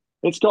interesting.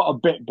 It's got a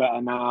bit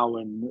better now,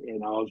 and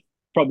I was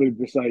probably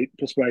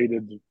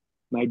persuaded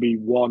maybe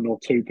one or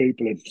two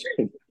people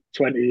in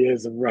 20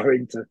 years of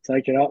rowing to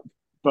take it up.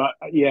 But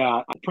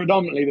yeah,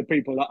 predominantly the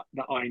people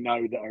that I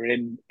know that are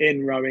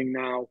in rowing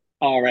now,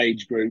 our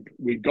age group,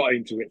 we got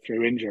into it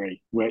through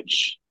injury,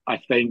 which I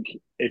think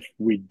if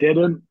we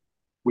didn't,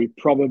 we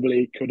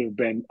probably could have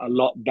been a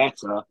lot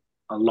better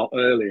a lot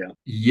earlier.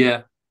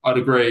 Yeah, I'd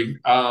agree.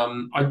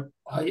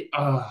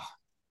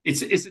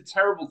 It's a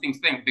terrible thing to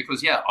think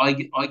because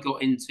I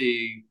got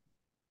into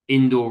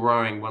indoor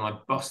rowing when I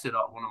busted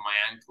up one of my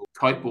ankles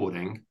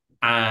kiteboarding,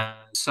 and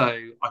so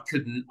I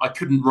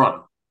couldn't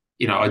run.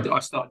 I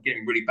started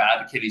getting really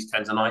bad Achilles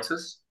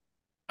tendonitis,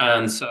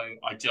 and so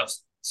I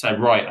just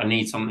said, right, I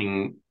need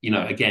something.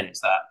 Again,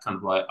 it's that kind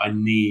of like I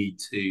need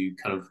to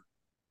kind of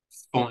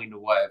find a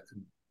way of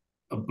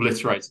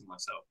obliterating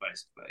myself,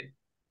 basically.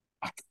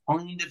 I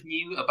kind of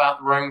knew about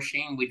the rowing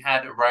machine. We'd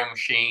had a rowing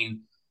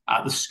machine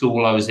at the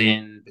school I was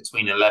in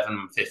between 11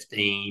 and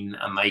 15,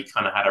 and they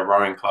kind of had a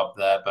rowing club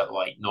there, but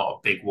like not a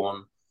big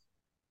one.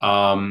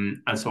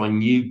 And so I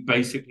knew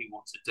basically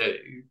what to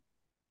do.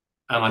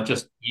 And I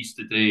just used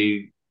to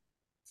do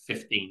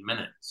 15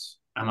 minutes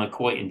and I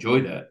quite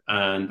enjoyed it.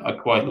 And I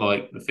quite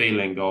like the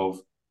feeling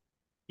of,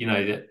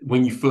 that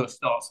when you first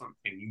start something,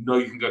 you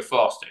can go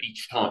faster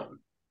each time.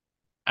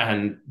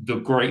 And the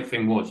great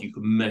thing was you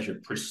could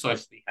measure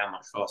precisely how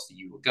much faster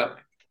you were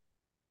going.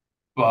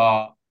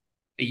 But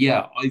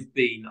yeah,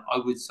 I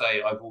would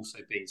say I've also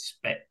been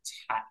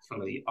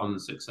spectacularly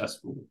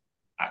unsuccessful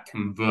at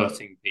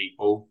converting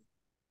people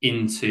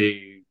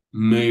into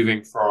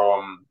moving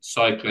from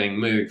cycling,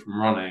 moving from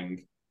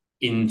running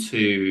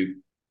into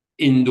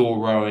indoor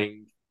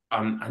rowing.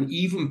 And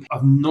even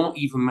I've not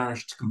even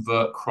managed to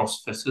convert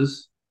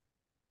CrossFitters.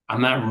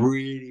 And that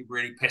really,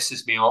 really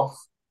pisses me off.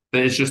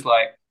 That it's just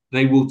like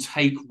they will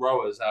take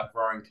rowers out of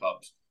rowing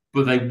clubs,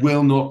 but they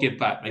will not give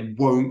back. They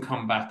won't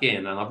come back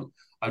in. And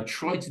I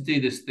tried to do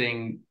this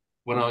thing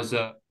when I was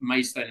at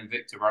Maidstone and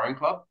Victor Rowing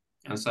Club.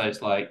 And so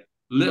it's like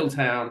little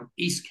town,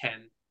 East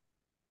Kent.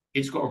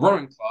 It's got a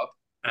rowing club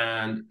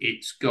and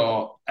it's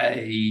got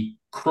a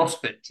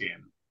CrossFit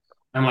gym.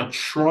 And I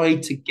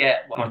tried to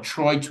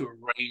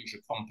arrange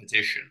a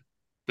competition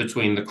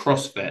between the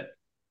CrossFit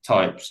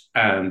types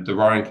and the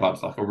rowing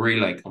clubs, like a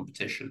relay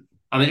competition.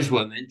 And they just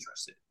weren't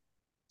interested.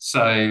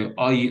 So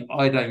I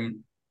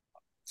don't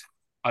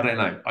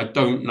know. I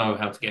don't know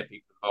how to get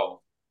people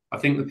involved. I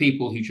think the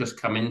people who just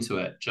come into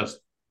it just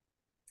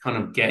kind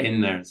of get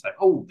in there and say,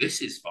 "Oh,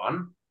 this is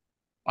fun."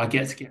 I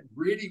get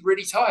really,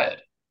 really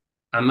tired,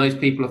 and those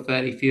people are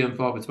fairly few and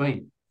far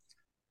between.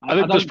 I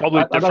think there's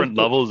probably different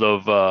levels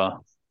of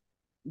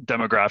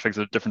demographics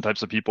of different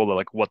types of people that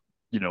like what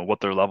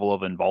their level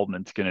of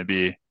involvement is going to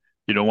be.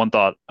 One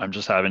thought I'm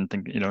just hearing and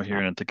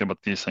thinking about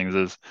these things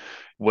is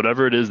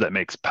whatever it is that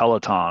makes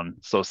Peloton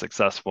so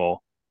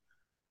successful,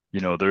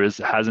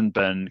 hasn't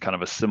been kind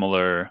of a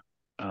similar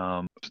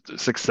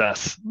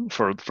success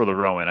for the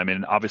rowing. I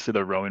mean, obviously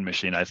the rowing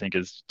machine I think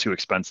is too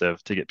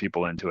expensive to get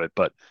people into it,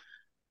 but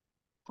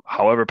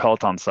however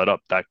Peloton set up,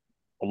 that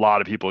a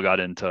lot of people got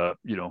into,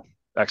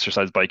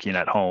 exercise biking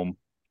at home,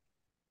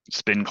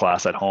 spin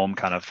class at home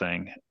kind of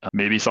thing.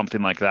 Maybe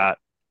something like that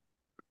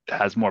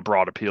has more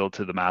broad appeal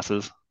to the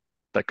masses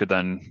that could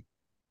then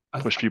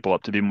push people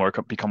up to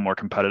become more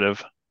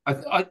competitive.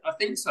 I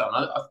think so.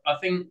 I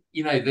think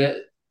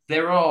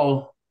there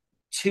are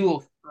two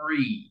or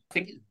three. I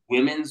think it's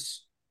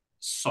women's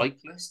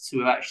cyclists who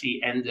have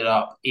actually ended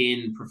up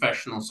in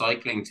professional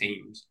cycling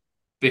teams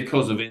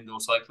because of indoor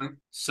cycling.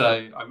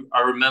 So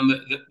I remember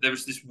that there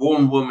was this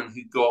one woman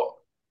who got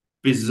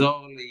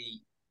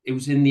bizarrely. It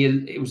was in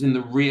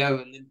the Rio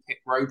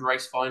Olympic road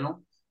race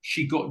final.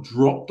 She got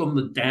dropped on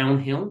the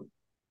downhill,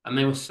 and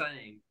they were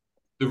saying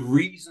the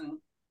reason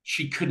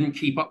she couldn't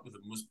keep up with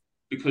them was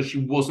because she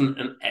wasn't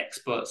an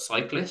expert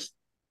cyclist.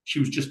 She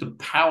was just a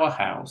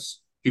powerhouse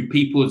who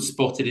people had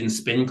spotted in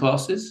spin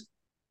classes.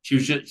 She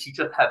just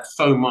had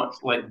so much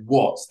like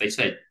watts. They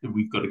said,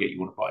 "We've got to get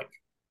you on a bike,"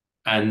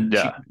 and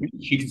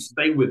she could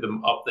stay with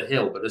them up the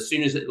hill. But as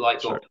soon as it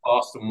got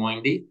fast and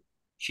windy,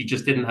 she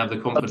just didn't have the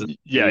confidence.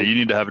 Yeah, you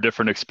need to have a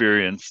different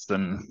experience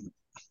than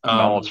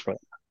knowledge for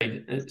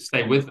that.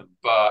 Stay with them.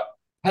 But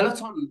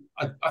Peloton,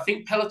 I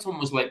think Peloton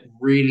was like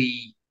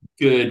really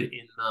good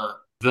in that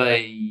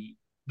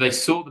they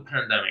saw the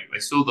pandemic, they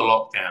saw the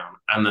lockdown,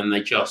 and then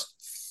they just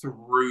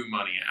threw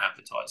money at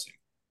advertising.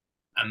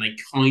 And they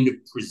kind of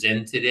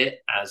presented it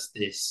as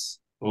this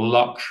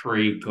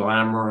luxury,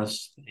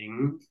 glamorous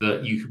thing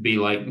that you could be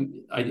like.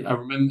 I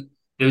remember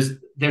there's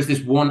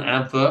this one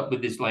advert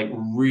with this like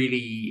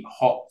really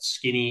hot,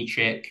 skinny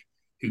chick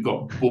who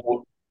got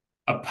bought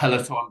a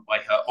Peloton by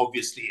her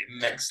obviously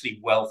immensely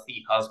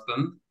wealthy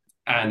husband.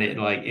 And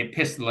it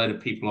pissed a load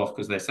of people off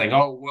because they're saying,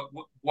 "Oh,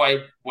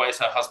 why is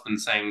her husband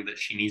saying that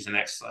she needs an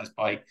exercise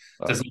bike?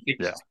 Does he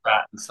think she's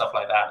fat and stuff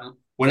like that?" And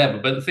whatever.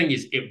 But the thing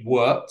is, it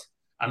worked,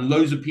 and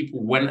loads of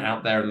people went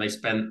out there and they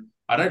spent,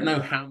 I don't know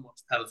how much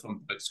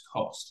Peloton bikes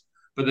cost,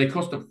 but they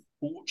cost a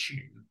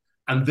fortune.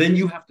 And then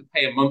you have to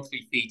pay a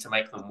monthly fee to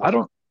make them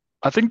work.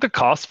 I think the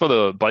cost for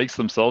the bikes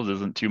themselves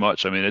isn't too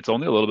much. I mean, it's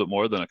only a little bit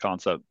more than a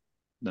Concept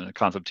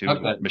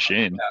 2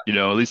 machine.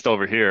 Yeah. At least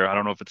over here. I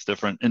don't know if it's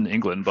different in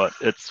England, but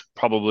it's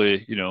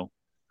probably,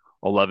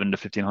 $1,100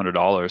 to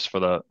 $1,500 for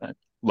the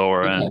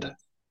lower end.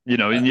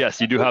 And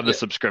yes, you do have the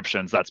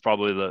subscriptions. That's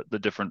probably the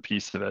different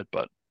piece of it,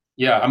 but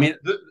yeah, I mean,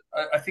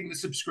 I think the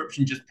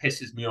subscription just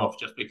pisses me off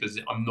just because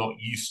I'm not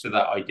used to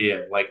that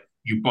idea. Like,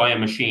 you buy a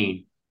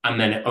machine and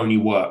then it only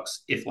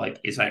works if like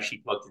it's actually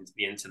plugged into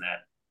the internet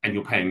and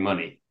you're paying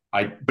money.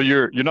 But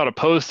you're not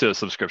opposed to a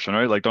subscription,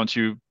 right? Like,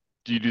 do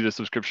you do the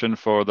subscription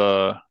for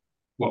the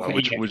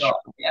which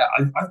yeah,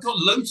 I've got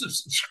loads of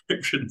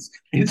subscriptions.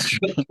 It's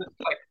just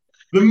like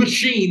the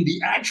machine,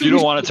 the actual. You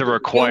don't want it to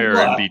require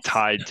and be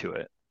tied to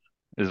it,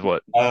 is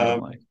what you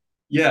don't like.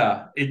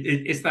 Yeah,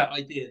 it's that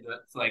idea that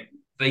like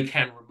they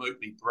can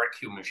remotely brick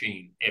your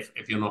machine if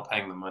you're not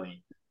paying the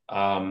money.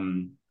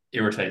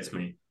 Irritates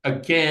me.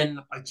 Again,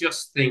 I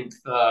just think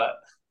that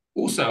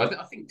also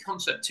I think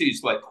Concept 2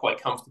 is like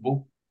quite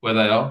comfortable where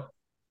they are.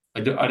 I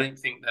don't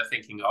think they're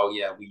thinking, oh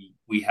yeah,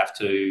 we have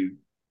to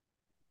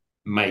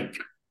make.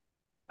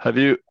 Have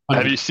you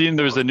seen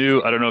there's a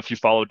new, I don't know if you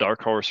follow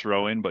Dark Horse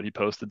Rowing, but he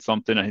posted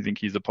something. I think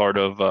he's a part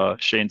of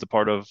Shane's a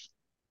part of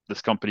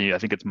this company. I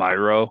think it's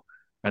Myro,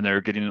 and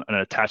they're getting an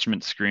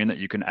attachment screen that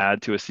you can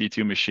add to a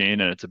C2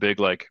 machine, and it's a big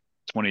like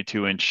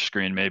 22-inch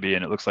screen maybe,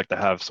 and it looks like they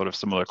have sort of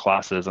similar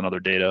classes and other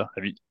data.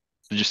 Did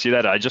you see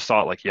that? I just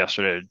saw it like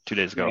yesterday, 2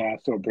 days ago. Yeah, I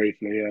saw it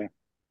briefly, yeah.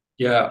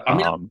 Yeah, I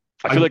mean,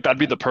 I feel like that'd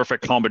be the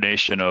perfect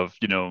combination of,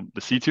 the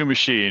C2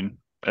 machine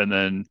and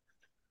then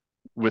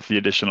with the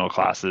additional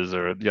classes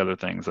or the other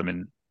things. I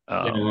mean,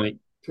 like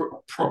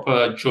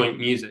proper joint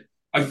music.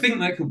 I think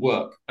that could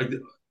work. I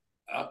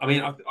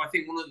mean, I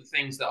think one of the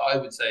things that I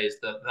would say is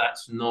that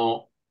that's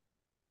not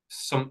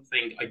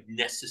something I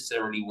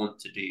necessarily want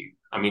to do.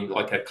 I mean,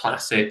 like a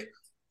classic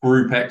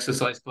group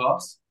exercise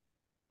class.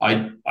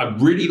 I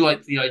really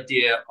like the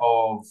idea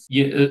of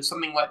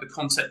something like the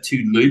Concept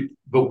 2 loop,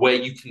 but where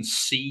you can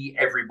see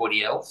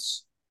everybody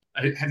else.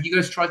 Have you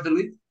guys tried the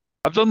loop?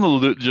 I've done the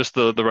loop, just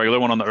the regular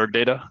one on the erg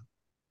data.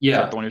 Yeah. Is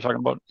that the one you're talking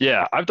about?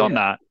 Yeah, I've done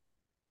that.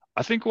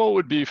 I think what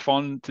would be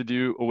fun to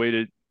do a way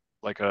to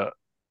like I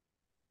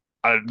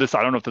don't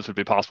know if this would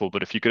be possible,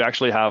 but if you could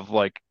actually have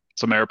like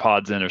some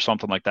AirPods in or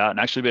something like that and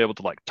actually be able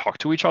to like talk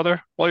to each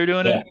other while you're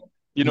doing it.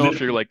 If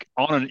you're like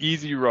on an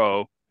easy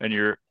row and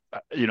you're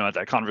at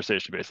that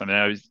conversation base. I mean,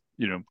 I was,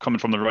 coming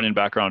from the running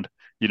background,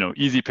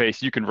 easy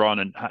pace, you can run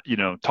and,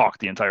 talk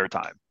the entire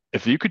time.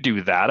 If you could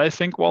do that, I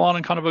think while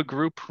on kind of a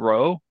group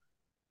row,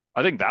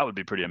 I think that would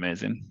be pretty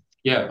amazing.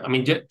 Yeah. I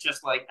mean,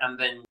 just like, and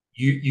then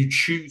you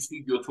choose who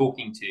you're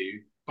talking to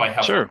by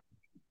how. Sure.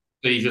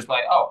 So you're just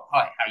like, oh,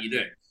 hi, how you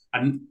doing?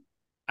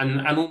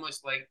 And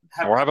almost like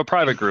have a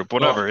private group,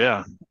 whatever.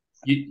 Yeah.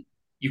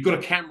 You've got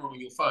a camera on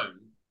your phone.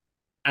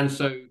 And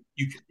so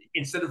you can,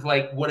 instead of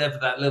like whatever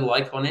that little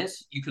icon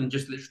is, you can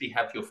just literally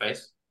have your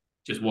face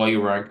just while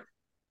you're rowing.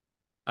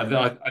 I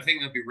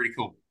think that'd be really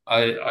cool.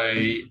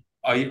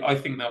 I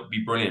think that would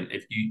be brilliant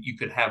if you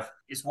could have.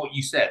 It's what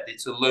you said.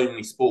 It's a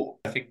lonely sport.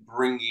 I think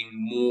bringing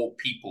more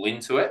people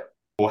into it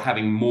or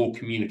having more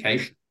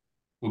communication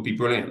would be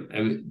brilliant.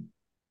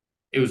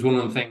 It was one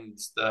of the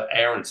things that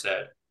Aaron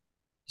said.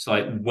 It's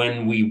like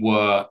when we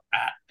were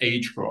at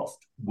Agecroft,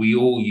 we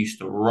all used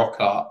to rock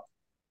up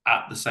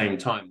at the same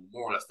time,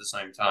 more or less the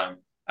same time,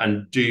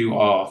 and do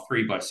our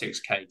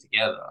 3x6K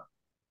together.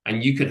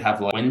 And you could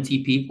have like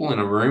 20 people in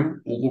a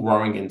room all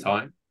rowing in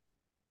time.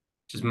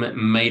 Just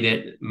made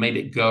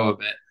it go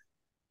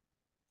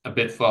a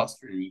bit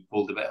faster, and you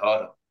pulled a bit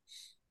harder.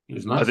 It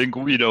was nice. I think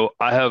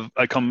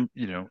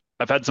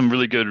I've had some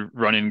really good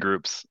running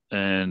groups,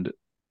 and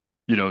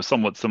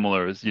somewhat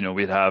similar is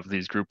we'd have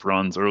these group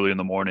runs early in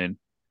the morning.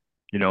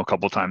 A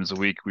couple times a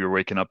week, we were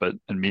waking up and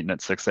meeting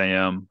at 6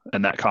 a.m.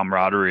 and that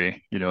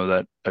camaraderie,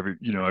 that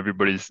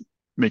everybody's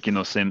making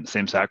those same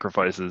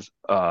sacrifices,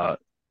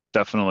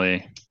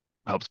 definitely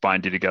helps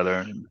bind you together.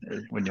 And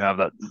when you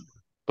have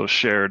those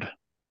shared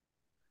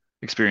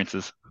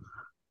experiences,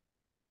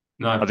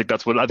 no, I think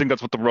that's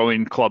what the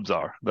rowing clubs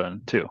are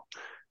then too,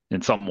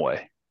 in some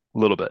way, a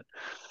little bit.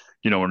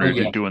 When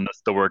you're doing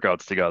the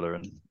workouts together.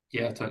 And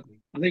yeah, totally.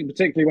 I think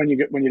particularly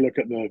when you look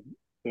at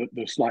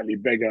the slightly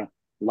bigger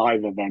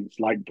live events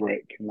like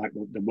Brick and like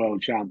the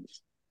World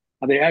Champs,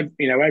 I think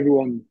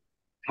everyone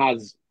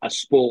has a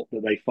sport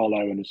that they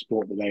follow and a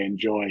sport that they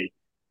enjoy.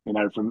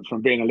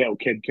 From being a little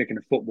kid kicking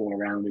a football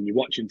around, and you're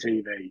watching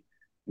TV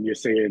and you're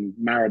seeing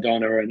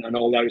Maradona and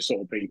all those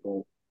sort of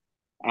people,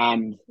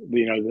 and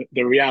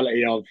the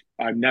reality of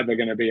I'm never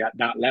going to be at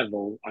that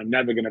level. I'm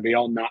never going to be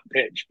on that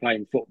pitch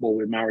playing football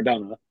with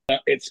Maradona.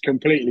 It's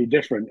completely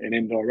different in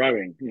indoor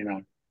rowing.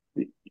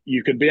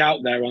 You could be out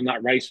there on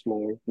that race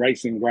floor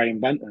racing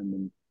Graham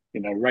Benton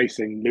and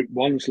racing Luke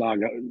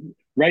Wonslager,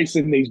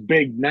 racing these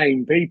big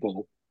name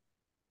people,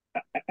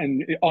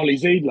 and Ollie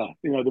Ziedler,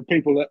 the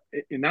people that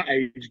in that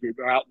age group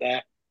are out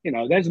there.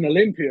 There's an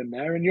Olympian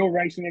there, and you're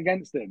racing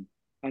against him.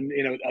 And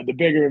at the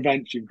bigger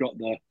events, you've got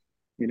the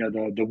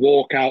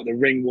walkout, the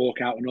ring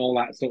walkout, and all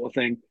that sort of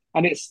thing.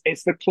 And it's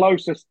the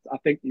closest I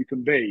think you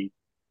can be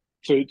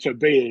to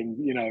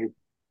being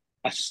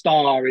a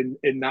star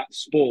in that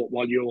sport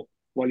while you're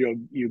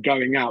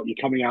going out. You're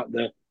coming out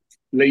the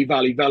Lee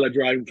Valley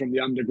Velodrome from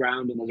the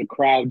underground, and there's a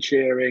crowd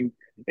cheering.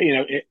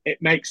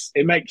 It makes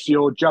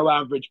your Joe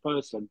average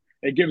person.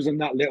 It gives them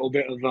that little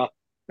bit of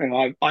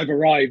I've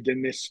arrived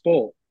in this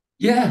sport.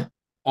 Yeah,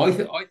 I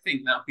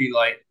think that'd be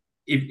like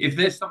if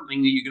there's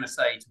something that you're going to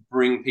say to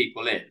bring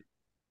people in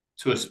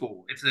to a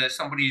sport. If there's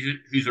somebody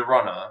who's a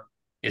runner,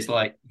 it's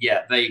like,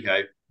 yeah, there you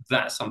go,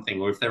 that's something.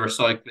 Or if they're a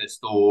cyclist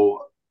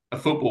or a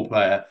football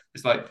player,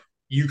 it's like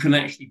you can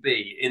actually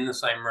be in the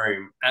same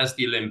room as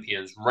the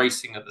Olympians,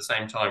 racing at the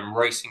same time,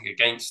 racing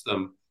against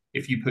them.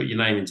 If you put your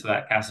name into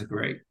that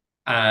category,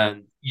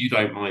 and you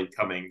don't mind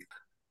coming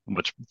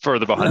much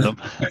further behind them.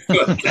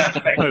 you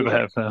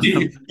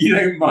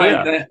don't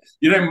mind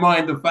you don't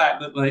mind the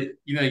fact that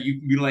you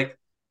can be like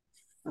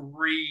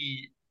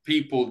 3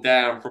 people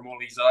down from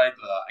Ollie Zeidler,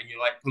 and you're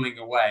like pulling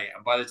away,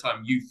 and by the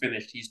time you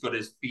finished, he's got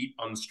his feet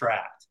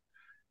unstrapped.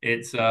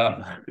 It's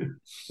I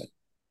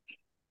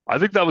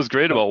think that was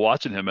great about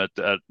watching him at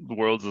the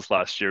Worlds this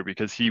last year,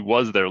 because he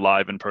was there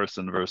live in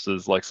person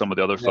versus like some of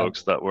the other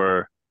folks that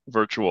were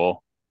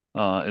virtual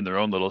in their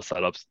own little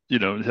setups.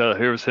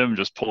 Here's him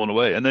just pulling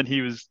away, and then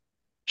he was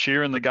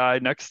cheering the guy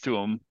next to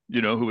him,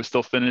 who was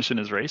still finishing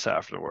his race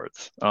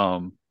afterwards.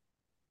 It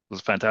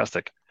was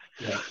fantastic.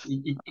 Yeah,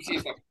 he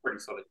seems like a pretty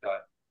solid guy.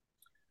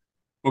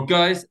 Well,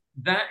 guys,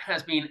 that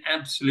has been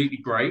absolutely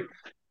great.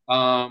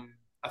 I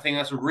think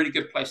that's a really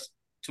good place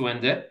to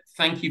end it.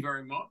 Thank you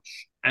very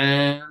much,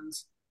 and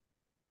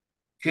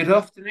good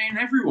afternoon,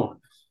 everyone.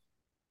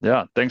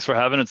 Yeah, thanks for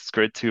having us. It's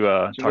great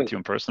to talk to you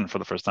in person for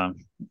the first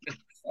time.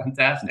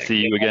 Fantastic. See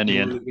you again,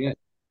 Ian. See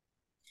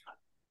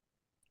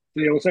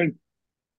you all soon.